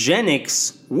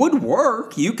 eugenics would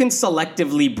work. You can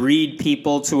selectively breed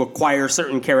people to acquire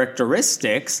certain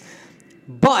characteristics.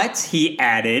 But, he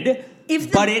added,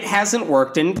 but it hasn't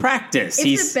worked in practice.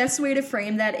 If the best way to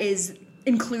frame that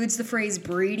includes the phrase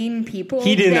breeding people.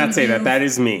 He did not say that. That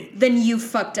is me. Then you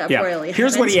fucked up royally.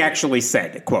 Here's what he actually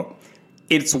said, quote,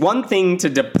 "It's one thing to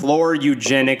deplore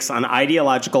eugenics on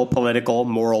ideological, political,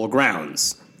 moral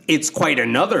grounds. It's quite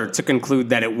another to conclude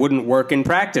that it wouldn't work in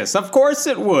practice. Of course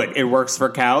it would. It works for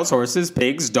cows, horses,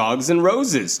 pigs, dogs, and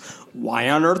roses. Why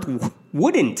on earth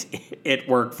wouldn't it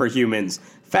work for humans?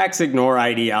 Facts ignore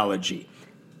ideology."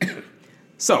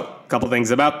 So, a couple things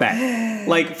about that.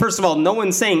 Like, first of all, no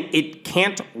one's saying it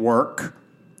can't work.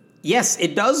 Yes,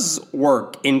 it does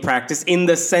work in practice in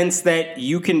the sense that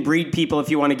you can breed people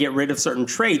if you want to get rid of certain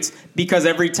traits, because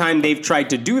every time they've tried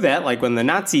to do that, like when the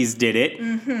Nazis did it,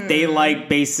 they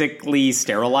basically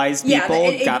sterilized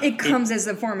people. Yeah, it comes as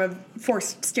a form of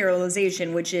forced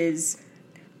sterilization, which is...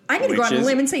 I'm going to go out on a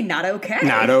limb and say not okay.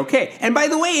 Not okay. And by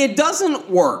the way, it doesn't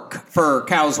work for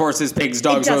cows, horses, pigs,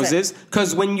 dogs, roses,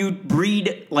 because when you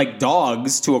breed like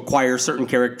dogs to acquire certain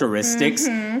characteristics,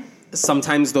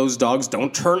 sometimes those dogs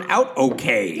don't turn out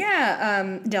okay.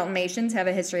 Yeah, Dalmatians have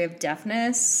a history of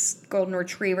deafness. Golden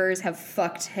Retrievers have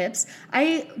fucked hips.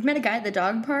 I met a guy at the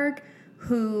dog park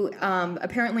who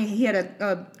apparently he had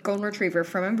a Golden Retriever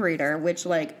from a breeder, which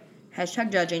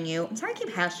hashtag judging you. I'm sorry I keep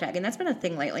hashtagging. That's been a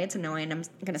thing lately. It's annoying. I'm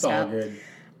going to stop. All good.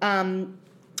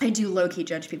 I do low-key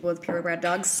judge people with purebred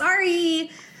dogs.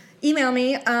 Sorry! Email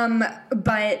me.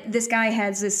 But this guy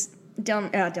has this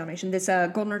Dalmatian, this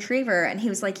Golden Retriever, and he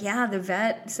was like, yeah, the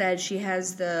vet said she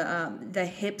has the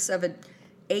hips of an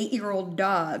 8-year-old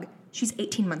dog. She's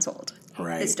 18 months old.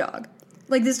 Right. This dog.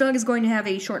 This dog is going to have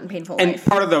a short and painful life. And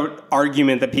part of the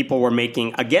argument that people were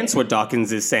making against what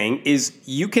Dawkins is saying is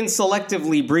you can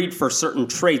selectively breed for certain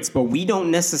traits, but we don't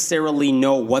necessarily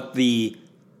know what the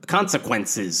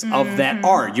consequences of that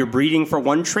are. You're breeding for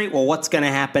one trait, well, what's going to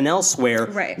happen elsewhere?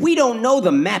 Right. We don't know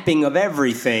the mapping of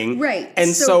everything. Right.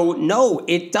 And so no,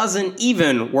 it doesn't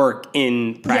even work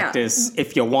in practice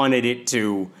if you wanted it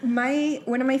to.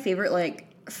 One of my favorite,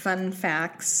 fun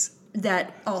facts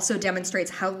that also demonstrates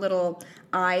how little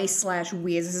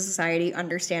we as a society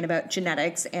understand about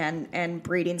genetics and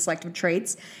breeding selective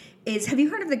traits is, have you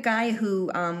heard of the guy who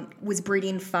was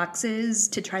breeding foxes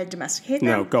to try to domesticate them?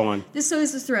 No, go on. This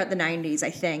was throughout the 90s,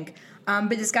 I think.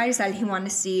 But this guy decided he wanted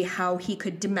to see how he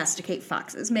could domesticate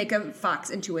foxes, make a fox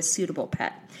into a suitable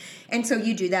pet. And so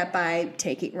you do that by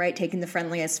taking the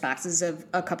friendliest foxes of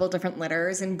a couple different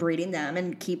litters and breeding them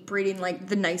and keep breeding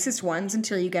the nicest ones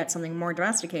until you get something more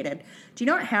domesticated. Do you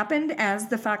know what happened as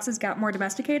the foxes got more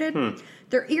domesticated?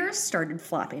 Their ears started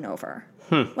flopping over.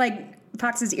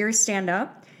 Foxes' ears stand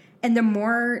up. And the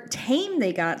more tame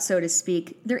they got, so to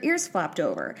speak, their ears flopped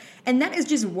over. And that is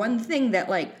just one thing that,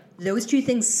 those two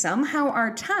things somehow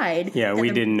are tied. Yeah, we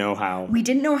didn't know how. We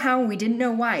didn't know how, we didn't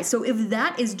know why. So if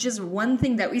that is just one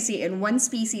thing that we see in one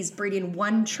species breeding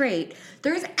one trait,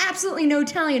 there's absolutely no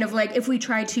telling of, if we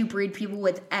try to breed people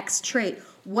with X trait,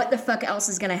 what the fuck else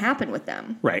is going to happen with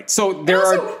them? Right. So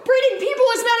breeding people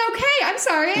is not okay. I'm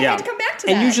sorry. I had to come back to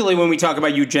that. And usually when we talk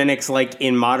about eugenics,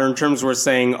 in modern terms, we're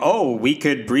saying, oh, we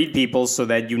could breed people so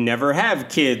that you never have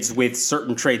kids with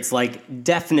certain traits like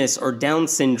deafness or Down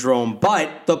syndrome.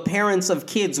 But the parents of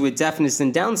kids with deafness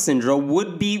and Down syndrome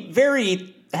would be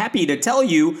very happy to tell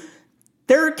you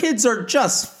their kids are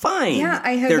just fine. Yeah,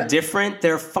 They're different.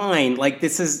 They're fine.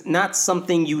 This is not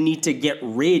something you need to get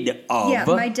rid of. Yeah,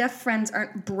 my deaf friends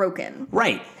aren't broken.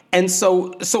 Right. And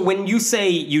so when you say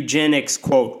eugenics,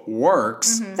 quote,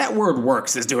 works, that word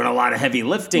works is doing a lot of heavy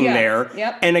lifting there.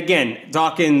 Yep. And again,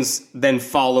 Dawkins then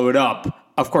followed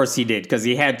up. Of course he did, because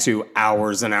he had to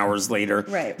hours and hours later.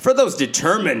 Right. For those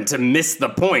determined to miss the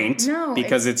point,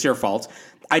 because it's your fault,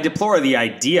 I deplore the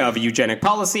idea of a eugenic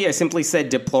policy. I simply said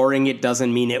deploring it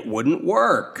doesn't mean it wouldn't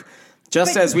work.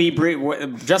 Just as we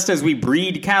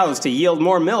breed cows to yield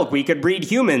more milk, we could breed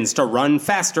humans to run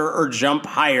faster or jump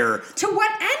higher. To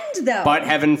what end, though? But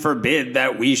heaven forbid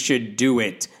that we should do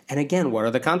it. And again, what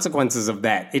are the consequences of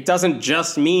that? It doesn't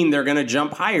just mean they're going to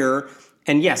jump higher.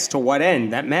 And yes, to what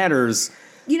end? That matters.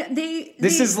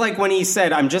 This is like when he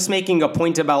said, I'm just making a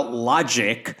point about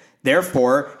logic.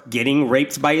 Therefore, getting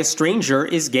raped by a stranger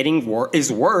is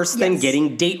worse than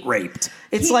getting date raped.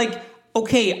 It's like,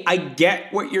 okay, I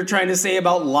get what you're trying to say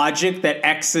about logic, that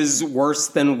X is worse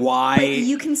than Y. But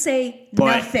you can say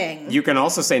nothing. You can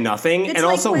also say nothing. It's and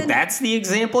like also, that's the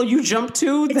example you jump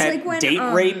to, that like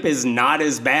date rape is not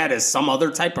as bad as some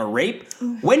other type of rape.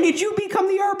 When did you become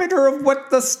the arbiter of what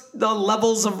the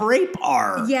levels of rape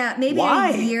are? Yeah, maybe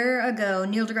Why? a year ago,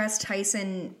 Neil deGrasse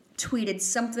Tyson tweeted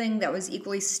something that was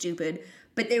equally stupid,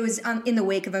 but it was in the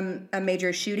wake of a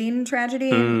major shooting tragedy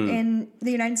in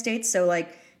the United States. So,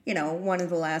 like, one of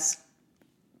the last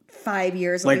 5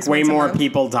 years, like way more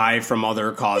people die from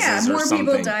other causes or something. Yeah,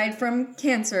 more people died from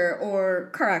cancer or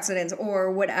car accidents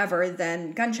or whatever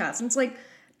than gunshots. And it's like,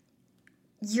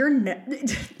 you're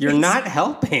not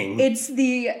helping. It's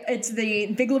the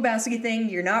Big Lebowski thing.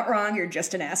 You're not wrong. You're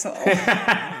just an asshole.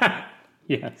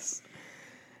 Yes.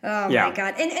 Oh my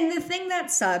God. And the thing that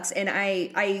sucks, and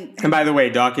And by the way,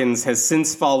 Dawkins has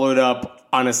since followed up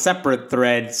on a separate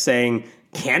thread saying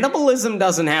cannibalism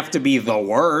doesn't have to be the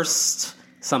worst.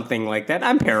 Something like that.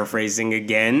 I'm paraphrasing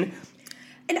again.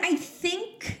 And I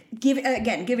think,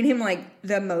 giving him like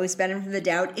the most benefit of the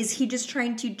doubt, is he just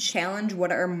trying to challenge what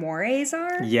our mores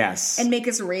are? Yes. And make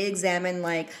us re-examine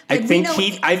I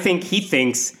think he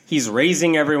thinks he's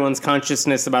raising everyone's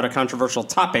consciousness about a controversial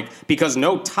topic because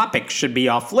no topic should be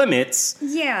off limits.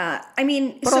 Yeah. I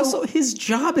mean, but also his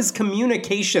job is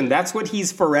communication. That's what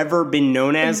he's forever been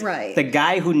known as. Right. The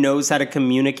guy who knows how to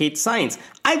communicate science.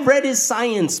 I've read his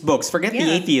science books. Forget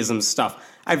the atheism stuff.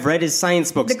 I've read his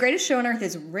science books. The Greatest Show on Earth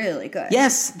is really good.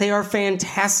 Yes, they are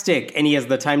fantastic. And he has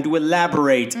the time to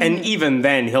elaborate. Mm-hmm. And even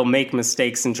then, he'll make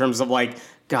mistakes in terms of like,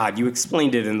 God, you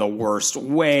explained it in the worst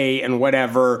way and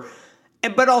whatever.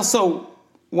 But also,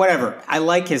 whatever. I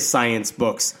like his science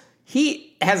books.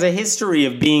 He has a history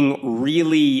of being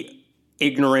really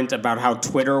ignorant about how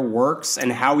Twitter works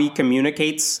and how he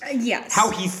communicates. Yes. How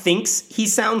he thinks he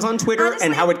sounds on Twitter. Honestly,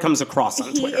 and how it comes across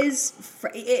on Twitter.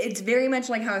 It's very much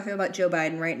like how I feel about Joe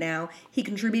Biden right now. He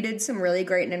contributed some really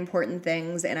great and important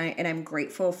things, and I'm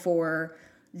grateful for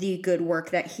the good work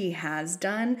that he has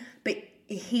done, but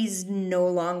he's no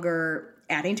longer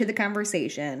adding to the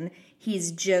conversation.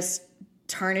 He's just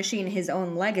tarnishing his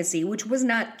own legacy, which was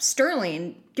not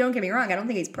sterling. Don't get me wrong. I don't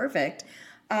think he's perfect.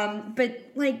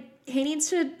 But like, he needs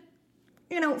to,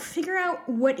 figure out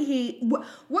what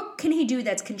can he do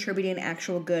that's contributing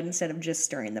actual good instead of just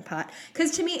stirring the pot.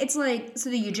 Because to me, it's like, so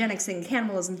the eugenics thing,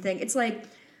 cannibalism thing, it's like,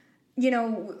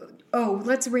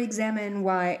 let's re-examine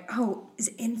why, is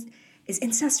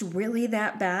incest really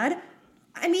that bad?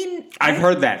 I mean... I've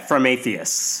heard that from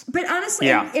atheists. But honestly,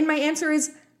 and my answer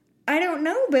is, I don't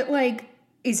know, but like,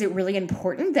 is it really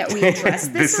important that we address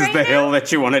this right now? This is the hill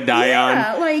that you want to die on?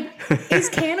 Yeah, like, is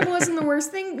cannibalism the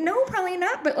worst thing? No, probably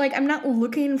not, but like, I'm not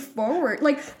looking forward.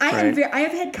 Like, I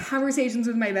have had conversations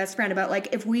with my best friend about like,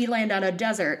 if we land on a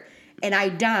desert and I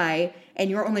die and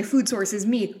your only food source is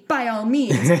me, by all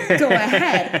means, go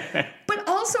ahead. But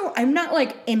also, I'm not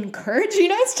like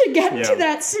encouraging us to get to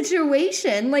that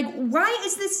situation. Like, why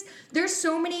is this? There's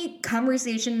so many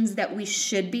conversations that we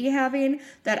should be having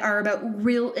that are about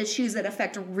real issues that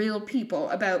affect real people,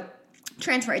 about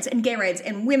trans rights and gay rights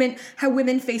and women, how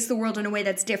women face the world in a way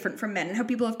that's different from men, and how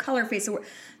people of color face the world.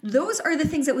 Those are the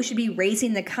things that we should be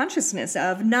raising the consciousness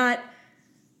of, not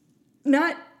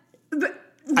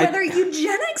whether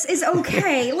eugenics is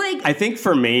okay. Like, I think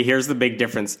for me, here's the big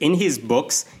difference. In his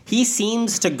books, he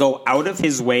seems to go out of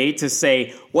his way to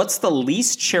say, what's the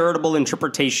least charitable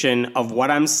interpretation of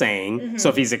what I'm saying? Mm-hmm. So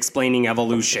if he's explaining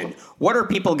evolution, what are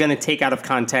people going to take out of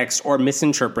context or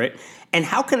misinterpret? And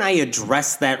how can I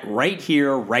address that right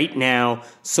here, right now,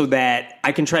 so that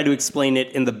I can try to explain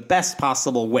it in the best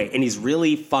possible way? And he's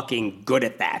really fucking good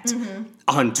at that. Mm-hmm.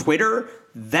 On Twitter,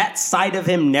 that side of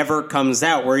him never comes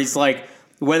out, where he's like,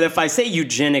 well, if I say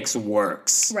eugenics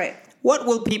works, right, what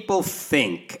will people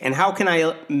think? And how can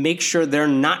I make sure they're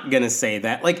not going to say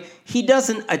that? Like, he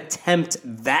doesn't attempt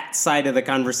that side of the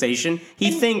conversation. He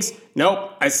thinks,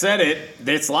 nope, I said it.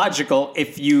 It's logical.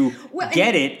 If you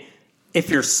get it,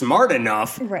 if you're smart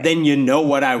enough, then you know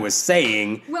what I was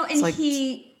saying. Well, and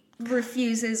he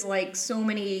refuses, like so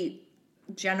many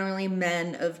generally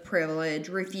men of privilege,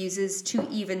 refuses to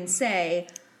even say,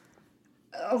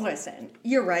 oh, listen,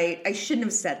 you're right. I shouldn't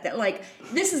have said that. Like,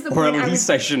 this is the point. Or at least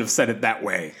I shouldn't have said it that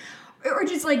way. Or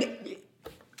just like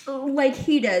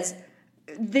he does.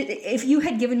 if you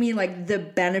had given me like the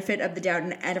benefit of the doubt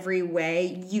in every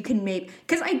way, you can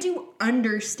because I do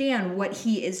understand what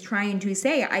he is trying to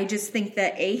say. I just think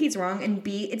that A, he's wrong, and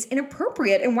B, it's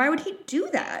inappropriate. And why would he do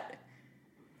that?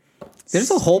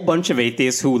 There's a whole bunch of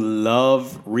atheists who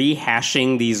love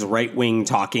rehashing these right-wing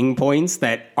talking points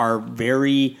that are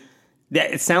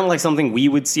it sounds like something we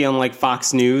would see on like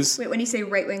Fox News. Wait, when you say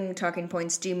right-wing talking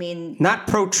points, do you mean... Not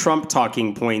pro-Trump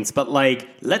talking points, but like,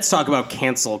 let's talk about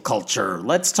cancel culture.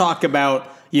 Let's talk about,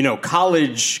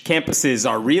 college campuses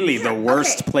are really the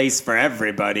worst place for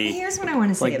everybody. Here's what I want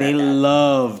to say about that. Like, they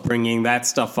love bringing that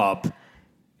stuff up.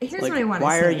 Here's what I want to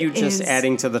say. Why are you just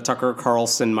adding to the Tucker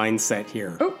Carlson mindset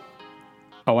here?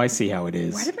 Oh, I see how it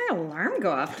is. Why did my alarm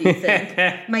go off, do you think?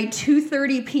 My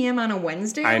 2:30 p.m. on a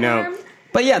Wednesday alarm? I know.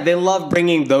 But yeah, they love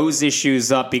bringing those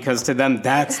issues up because to them,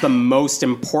 that's the most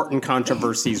important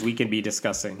controversies we can be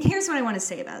discussing. Here's what I want to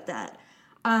say about that.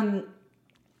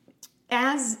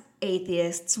 As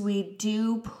atheists, we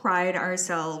do pride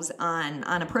ourselves on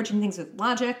approaching things with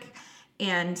logic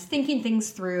and thinking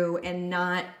things through and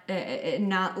not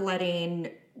letting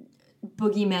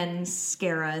boogeymen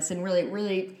scare us and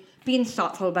really being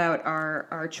thoughtful about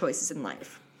our choices in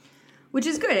life, which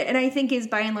is good. And I think is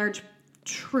by and large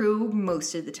true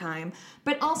most of the time,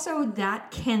 but also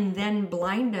that can then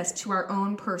blind us to our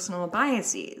own personal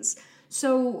biases.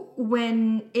 So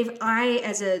if I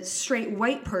as a straight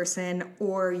white person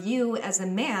or you as a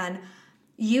man,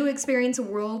 you experience a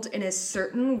world in a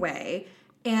certain way,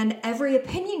 and every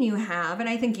opinion you have, and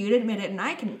I think you'd admit it and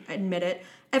I can admit it,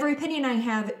 every opinion I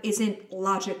have isn't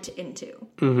logicked into.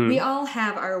 Mm-hmm. We all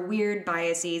have our weird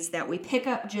biases that we pick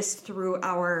up just through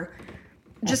our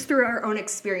own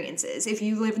experiences. If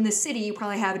you live in the city, you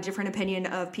probably have a different opinion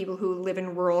of people who live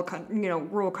in rural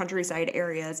countryside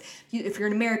areas. If you're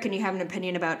an American, you have an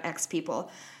opinion about X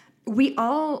people. We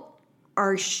all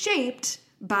are shaped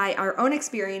by our own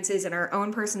experiences and our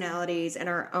own personalities and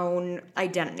our own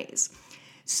identities.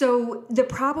 So the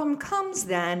problem comes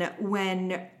then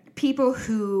when people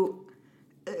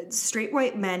straight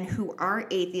white men who are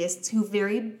atheists, who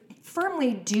very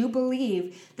firmly do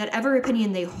believe that every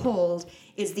opinion they hold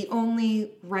is the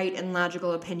only right and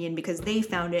logical opinion because they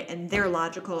found it and they're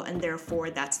logical and therefore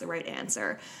that's the right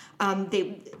answer.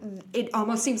 It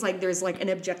almost seems like there's like an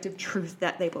objective truth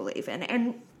that they believe in,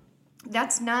 and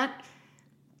that's not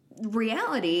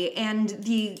reality. And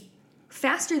the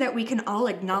faster that we can all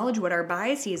acknowledge what our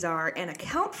biases are and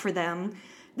account for them,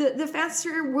 the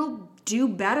faster we'll do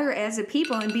better as a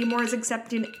people and be more as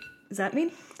accepting. Is that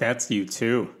me? That's you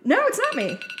too. No, it's not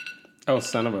me. Oh,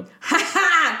 son of a...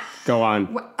 Go on.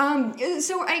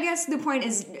 So I guess the point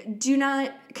is, do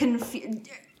not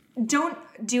don't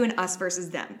do an us versus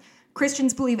them.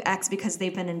 Christians believe X because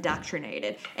they've been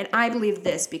indoctrinated, and I believe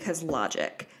this because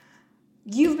logic.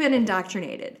 You've been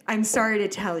indoctrinated. I'm sorry to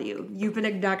tell you. You've been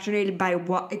indoctrinated by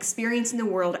experiencing the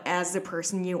world as the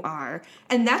person you are.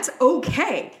 And that's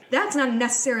okay. That's not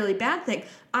necessarily a bad thing.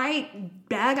 I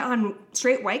bag on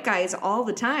straight white guys all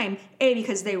the time, A,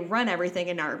 because they run everything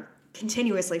and are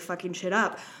continuously fucking shit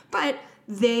up. But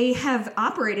they have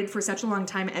operated for such a long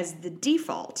time as the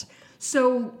default.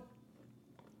 So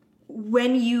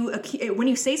when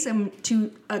you say something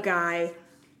to a guy,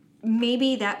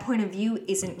 maybe that point of view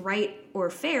isn't right or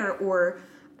fair or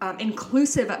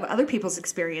inclusive of other people's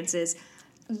experiences,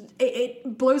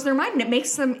 it blows their mind and it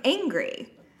makes them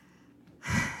angry.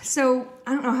 So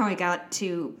I don't know how I got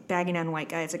to bagging on white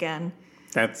guys again.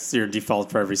 That's your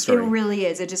default for every story. It really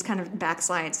is. It just kind of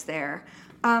backslides there.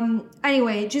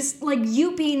 Anyway, just like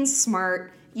you being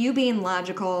smart, you being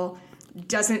logical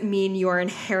doesn't mean you're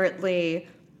inherently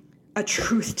a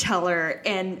truth teller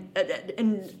and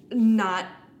not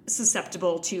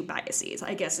susceptible to biases,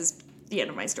 I guess is the end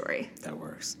of my story. That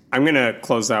works. I'm going to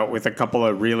close out with a couple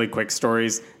of really quick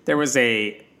stories. There was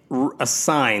a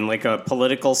sign, like a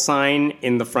political sign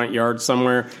in the front yard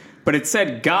somewhere, but it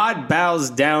said, God bows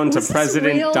down to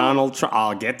President Donald Trump.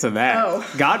 I'll get to that. Oh.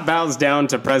 God bows down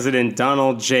to President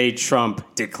Donald J.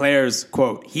 Trump, declares,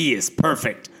 quote, he is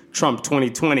perfect, Trump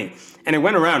 2020. And it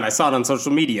went around. I saw it on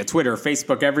social media, Twitter,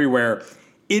 Facebook, everywhere.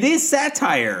 It is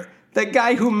satire. The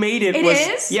guy who made it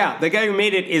the guy who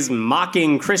made it is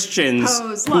mocking Christians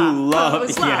who love.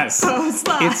 Yes,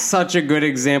 it's such a good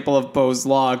example of Poe's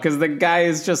law because the guy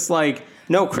is just like,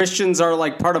 no, Christians are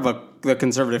like part of the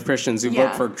conservative Christians who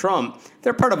vote for Trump.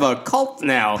 They're part of a cult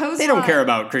now. They don't care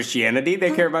about Christianity.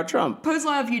 They care about Trump. Poe's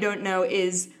law, if you don't know,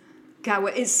 is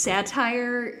what is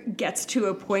satire gets to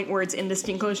a point where it's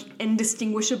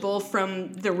indistinguishable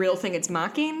from the real thing it's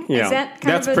mocking. Yeah, is that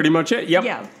that's pretty much it. Yep.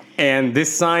 Yeah. And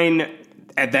this sign,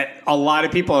 that a lot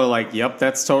of people are like, yep,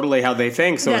 that's totally how they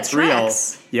think, so it's real.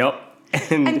 Yep.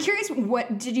 And I'm curious,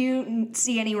 what did you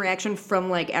see any reaction from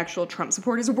like actual Trump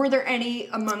supporters? Were there any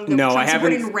among the Trump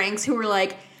supporting ranks who were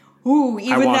like, "Ooh,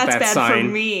 even that's bad sign.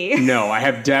 For me"? No, I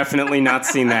have definitely not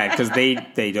seen that because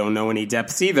they don't know any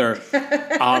depths either.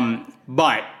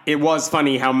 But it was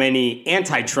funny how many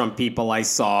anti-Trump people I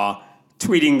saw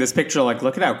tweeting this picture, like,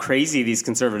 "Look at how crazy these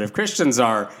conservative Christians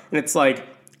are," and it's like,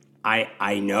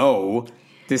 I know.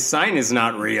 This sign is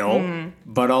not real,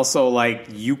 but also, like,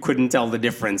 you couldn't tell the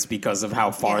difference because of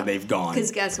how far they've gone.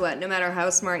 Because guess what? No matter how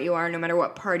smart you are, no matter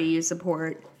what party you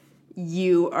support,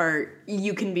 you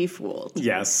can be fooled.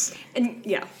 Yes. And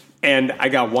And I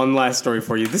got one last story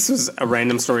for you. This was a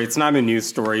random story. It's not a news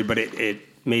story, but it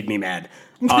made me mad.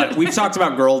 We've talked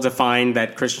about Girl Defined,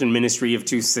 that Christian ministry of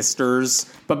two sisters.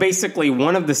 But basically,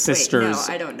 one of the sisters... Wait,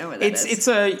 no, I don't know what that is. It's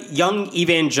a young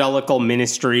evangelical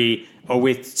ministry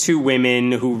with two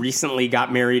women who recently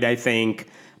got married, I think.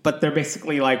 But they're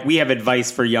basically like, we have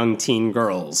advice for young teen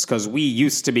girls, because we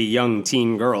used to be young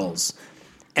teen girls.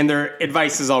 And their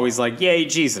advice is always like, yay,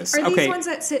 Jesus. Are these ones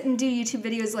that sit and do YouTube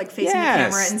videos, like, facing the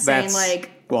camera and saying, like...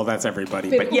 Well, that's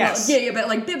everybody, but yes. Yeah, but,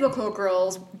 like, biblical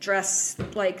girls dress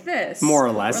like this. More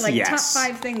or less, or like, yes. top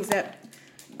 5 things that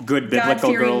good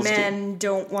biblical girls men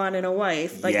don't want in a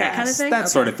wife. Like, that kind of thing? That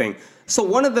sort of thing. So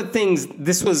one of the things,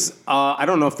 this was, I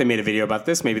don't know if they made a video about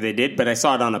this, maybe they did, but I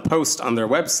saw it on a post on their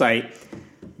website.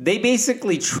 They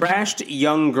basically trashed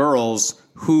young girls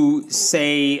who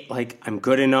say, like, I'm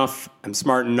good enough, I'm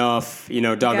smart enough,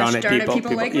 doggone it,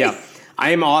 people like me. I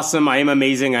am awesome, I am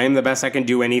amazing, I am the best, I can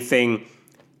do anything.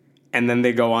 And then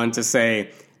they go on to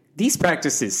say, these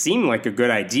practices seem like a good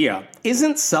idea.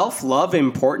 Isn't self-love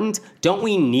important? Don't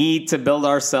we need to build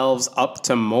ourselves up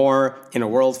to more in a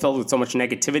world filled with so much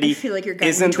negativity? I feel like you're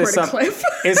going toward a cliff.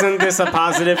 Isn't this a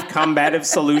positive, combative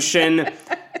solution?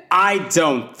 I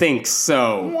don't think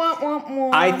so. Wah, wah,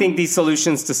 wah. I think these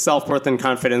solutions to self-worth and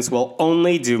confidence will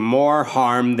only do more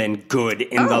harm than good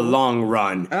in the long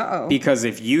run. Uh-oh. Because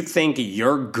if you think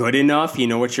you're good enough, you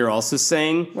know what you're also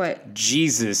saying? What?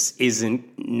 Jesus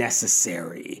isn't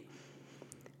necessary.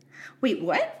 Wait,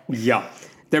 what? Yeah.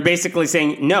 They're basically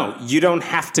saying, no, you don't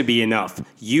have to be enough.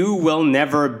 You will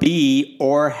never be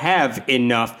or have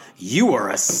enough. You are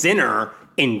a sinner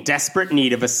in desperate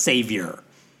need of a savior.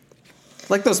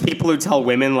 Like those people who tell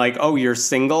women, like, oh, you're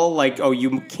single? Like, oh,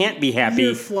 you can't be happy.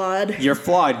 You're flawed. You're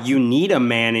flawed. You need a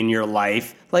man in your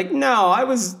life. Like, no, I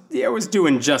was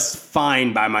doing just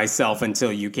fine by myself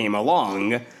until you came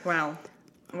along. Wow.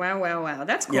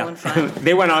 That's cool and fun.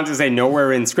 They went on to say,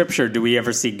 nowhere in Scripture do we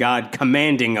ever see God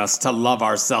commanding us to love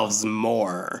ourselves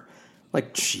more.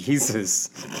 Like, Jesus,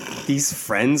 these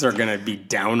friends are going to be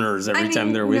downers every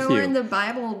time they're with you. Nowhere in the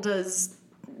Bible does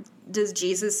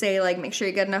Jesus say, like, make sure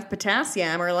you get enough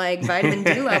potassium, or, like, vitamin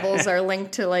D levels are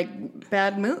linked to, like,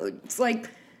 bad mood. It's like,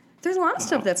 there's a lot of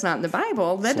stuff that's not in the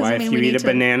Bible. That doesn't mean we need to... Why if you eat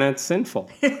a banana, it's sinful.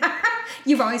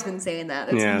 You've always been saying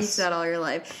that. You've said that all your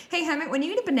life. Hey, Hemmett, when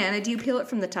you eat a banana, do you peel it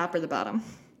from the top or the bottom?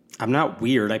 I'm not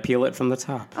weird. I peel it from the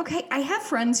top. Okay, I have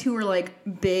friends who are, like,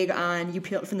 big on you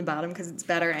peel it from the bottom because it's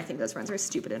better, and I think those friends are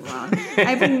stupid and wrong. I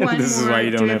have one more. This is why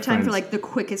you don't have time friends. For, like, the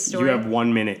quickest story? You have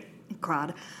 1 minute.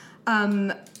 Crud.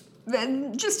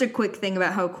 Just a quick thing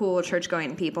about how cool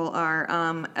church-going people are.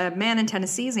 A man in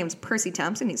Tennessee, his name's Percy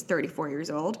Thompson. He's 34 years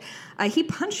old. He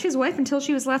punched his wife until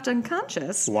she was left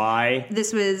unconscious. Why?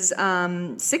 This was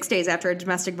 6 days after a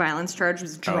domestic violence charge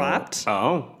was dropped.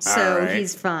 Oh, so all right.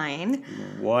 He's fine.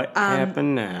 What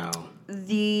happened now?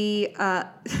 The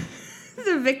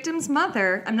victim's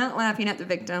mother, I'm not laughing at the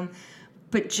victim,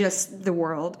 but just the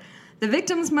world. The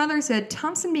victim's mother said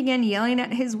Thompson began yelling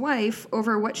at his wife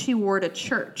over what she wore to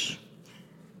church.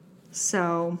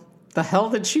 So... The hell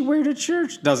did she wear to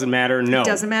church? Doesn't matter, no.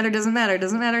 Doesn't matter.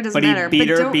 But he beat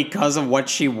her because of what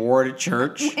she wore to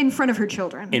church? In front of her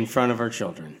children. In front of her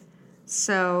children.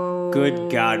 So...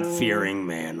 Good God-fearing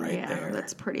man there. Yeah,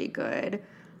 that's pretty good.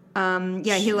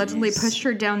 He allegedly pushed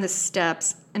her down the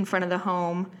steps in front of the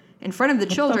home, in front of the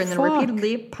children, then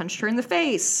repeatedly punched her in the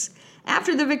face.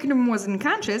 After the victim was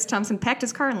unconscious, Thompson packed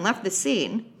his car and left the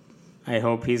scene. I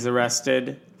hope he's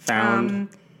arrested, found.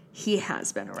 He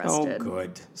has been arrested. Oh,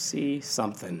 good. See,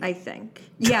 something. I think.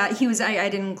 Yeah, he was, I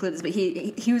didn't include this, but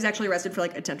he was actually arrested for,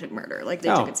 like, attempted murder. Like, they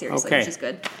took it seriously, which is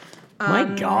good. My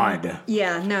God.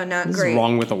 Yeah, no, not What's great. What's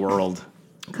wrong with the world?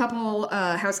 A couple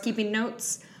housekeeping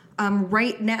notes.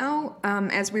 Right now,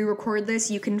 as we record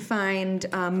this, you can find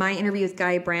my interview with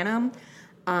Guy Branum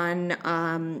on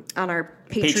our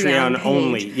Patreon page.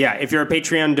 Only. Yeah, if you're a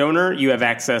Patreon donor, you have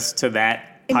access to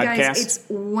that and podcast. Guys, it's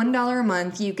 $1 a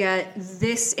month. You get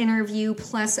this interview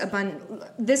plus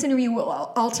this interview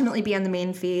will ultimately be on the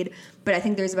main feed, but I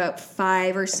think there's about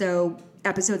 5 or so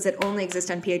episodes that only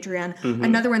exist on Patreon.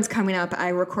 Another one's coming up. I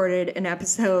recorded an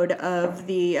episode of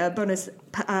the bonus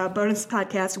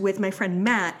podcast with my friend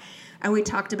Matt, and we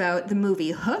talked about the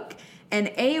movie Hook. And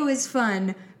A, it was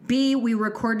fun. B, we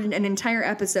recorded an entire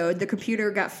episode. The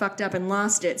computer got fucked up and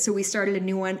lost it, so we started a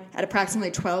new one at approximately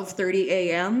 12:30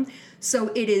 a.m.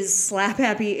 So it is slap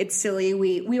happy. It's silly.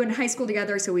 We went to high school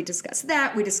together, so we discussed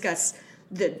that. We discussed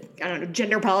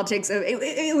gender politics.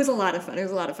 It was a lot of fun. It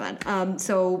was a lot of fun.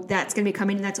 So that's going to be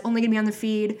coming, and that's only going to be on the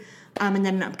feed. And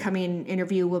then an upcoming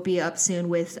interview will be up soon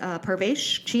with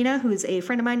Parvesh China, who's a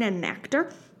friend of mine and an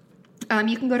actor.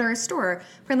 You can go to our store,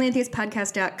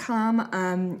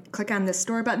 friendlyatheispodcast.com. Click on the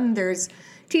store button. There's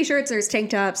T-shirts, there's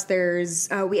tank tops, there's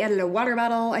we added a water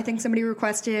bottle, I think somebody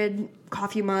requested,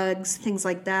 coffee mugs, things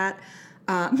like that.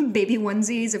 Baby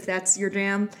onesies, if that's your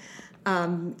jam.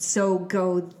 So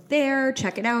go there,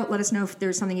 check it out. Let us know if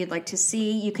there's something you'd like to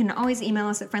see. You can always email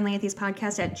us at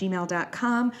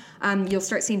friendlyatheispodcast@gmail.com. You'll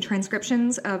start seeing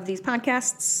transcriptions of these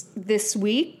podcasts this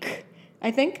week, I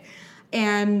think.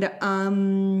 And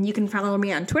you can follow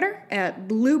me on Twitter at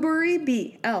Blueberry,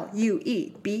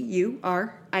 BLUEBURIE.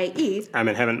 I'm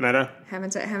at Haven't Meta.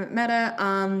 Haven't Meta.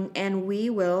 And we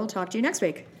will talk to you next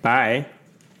week. Bye.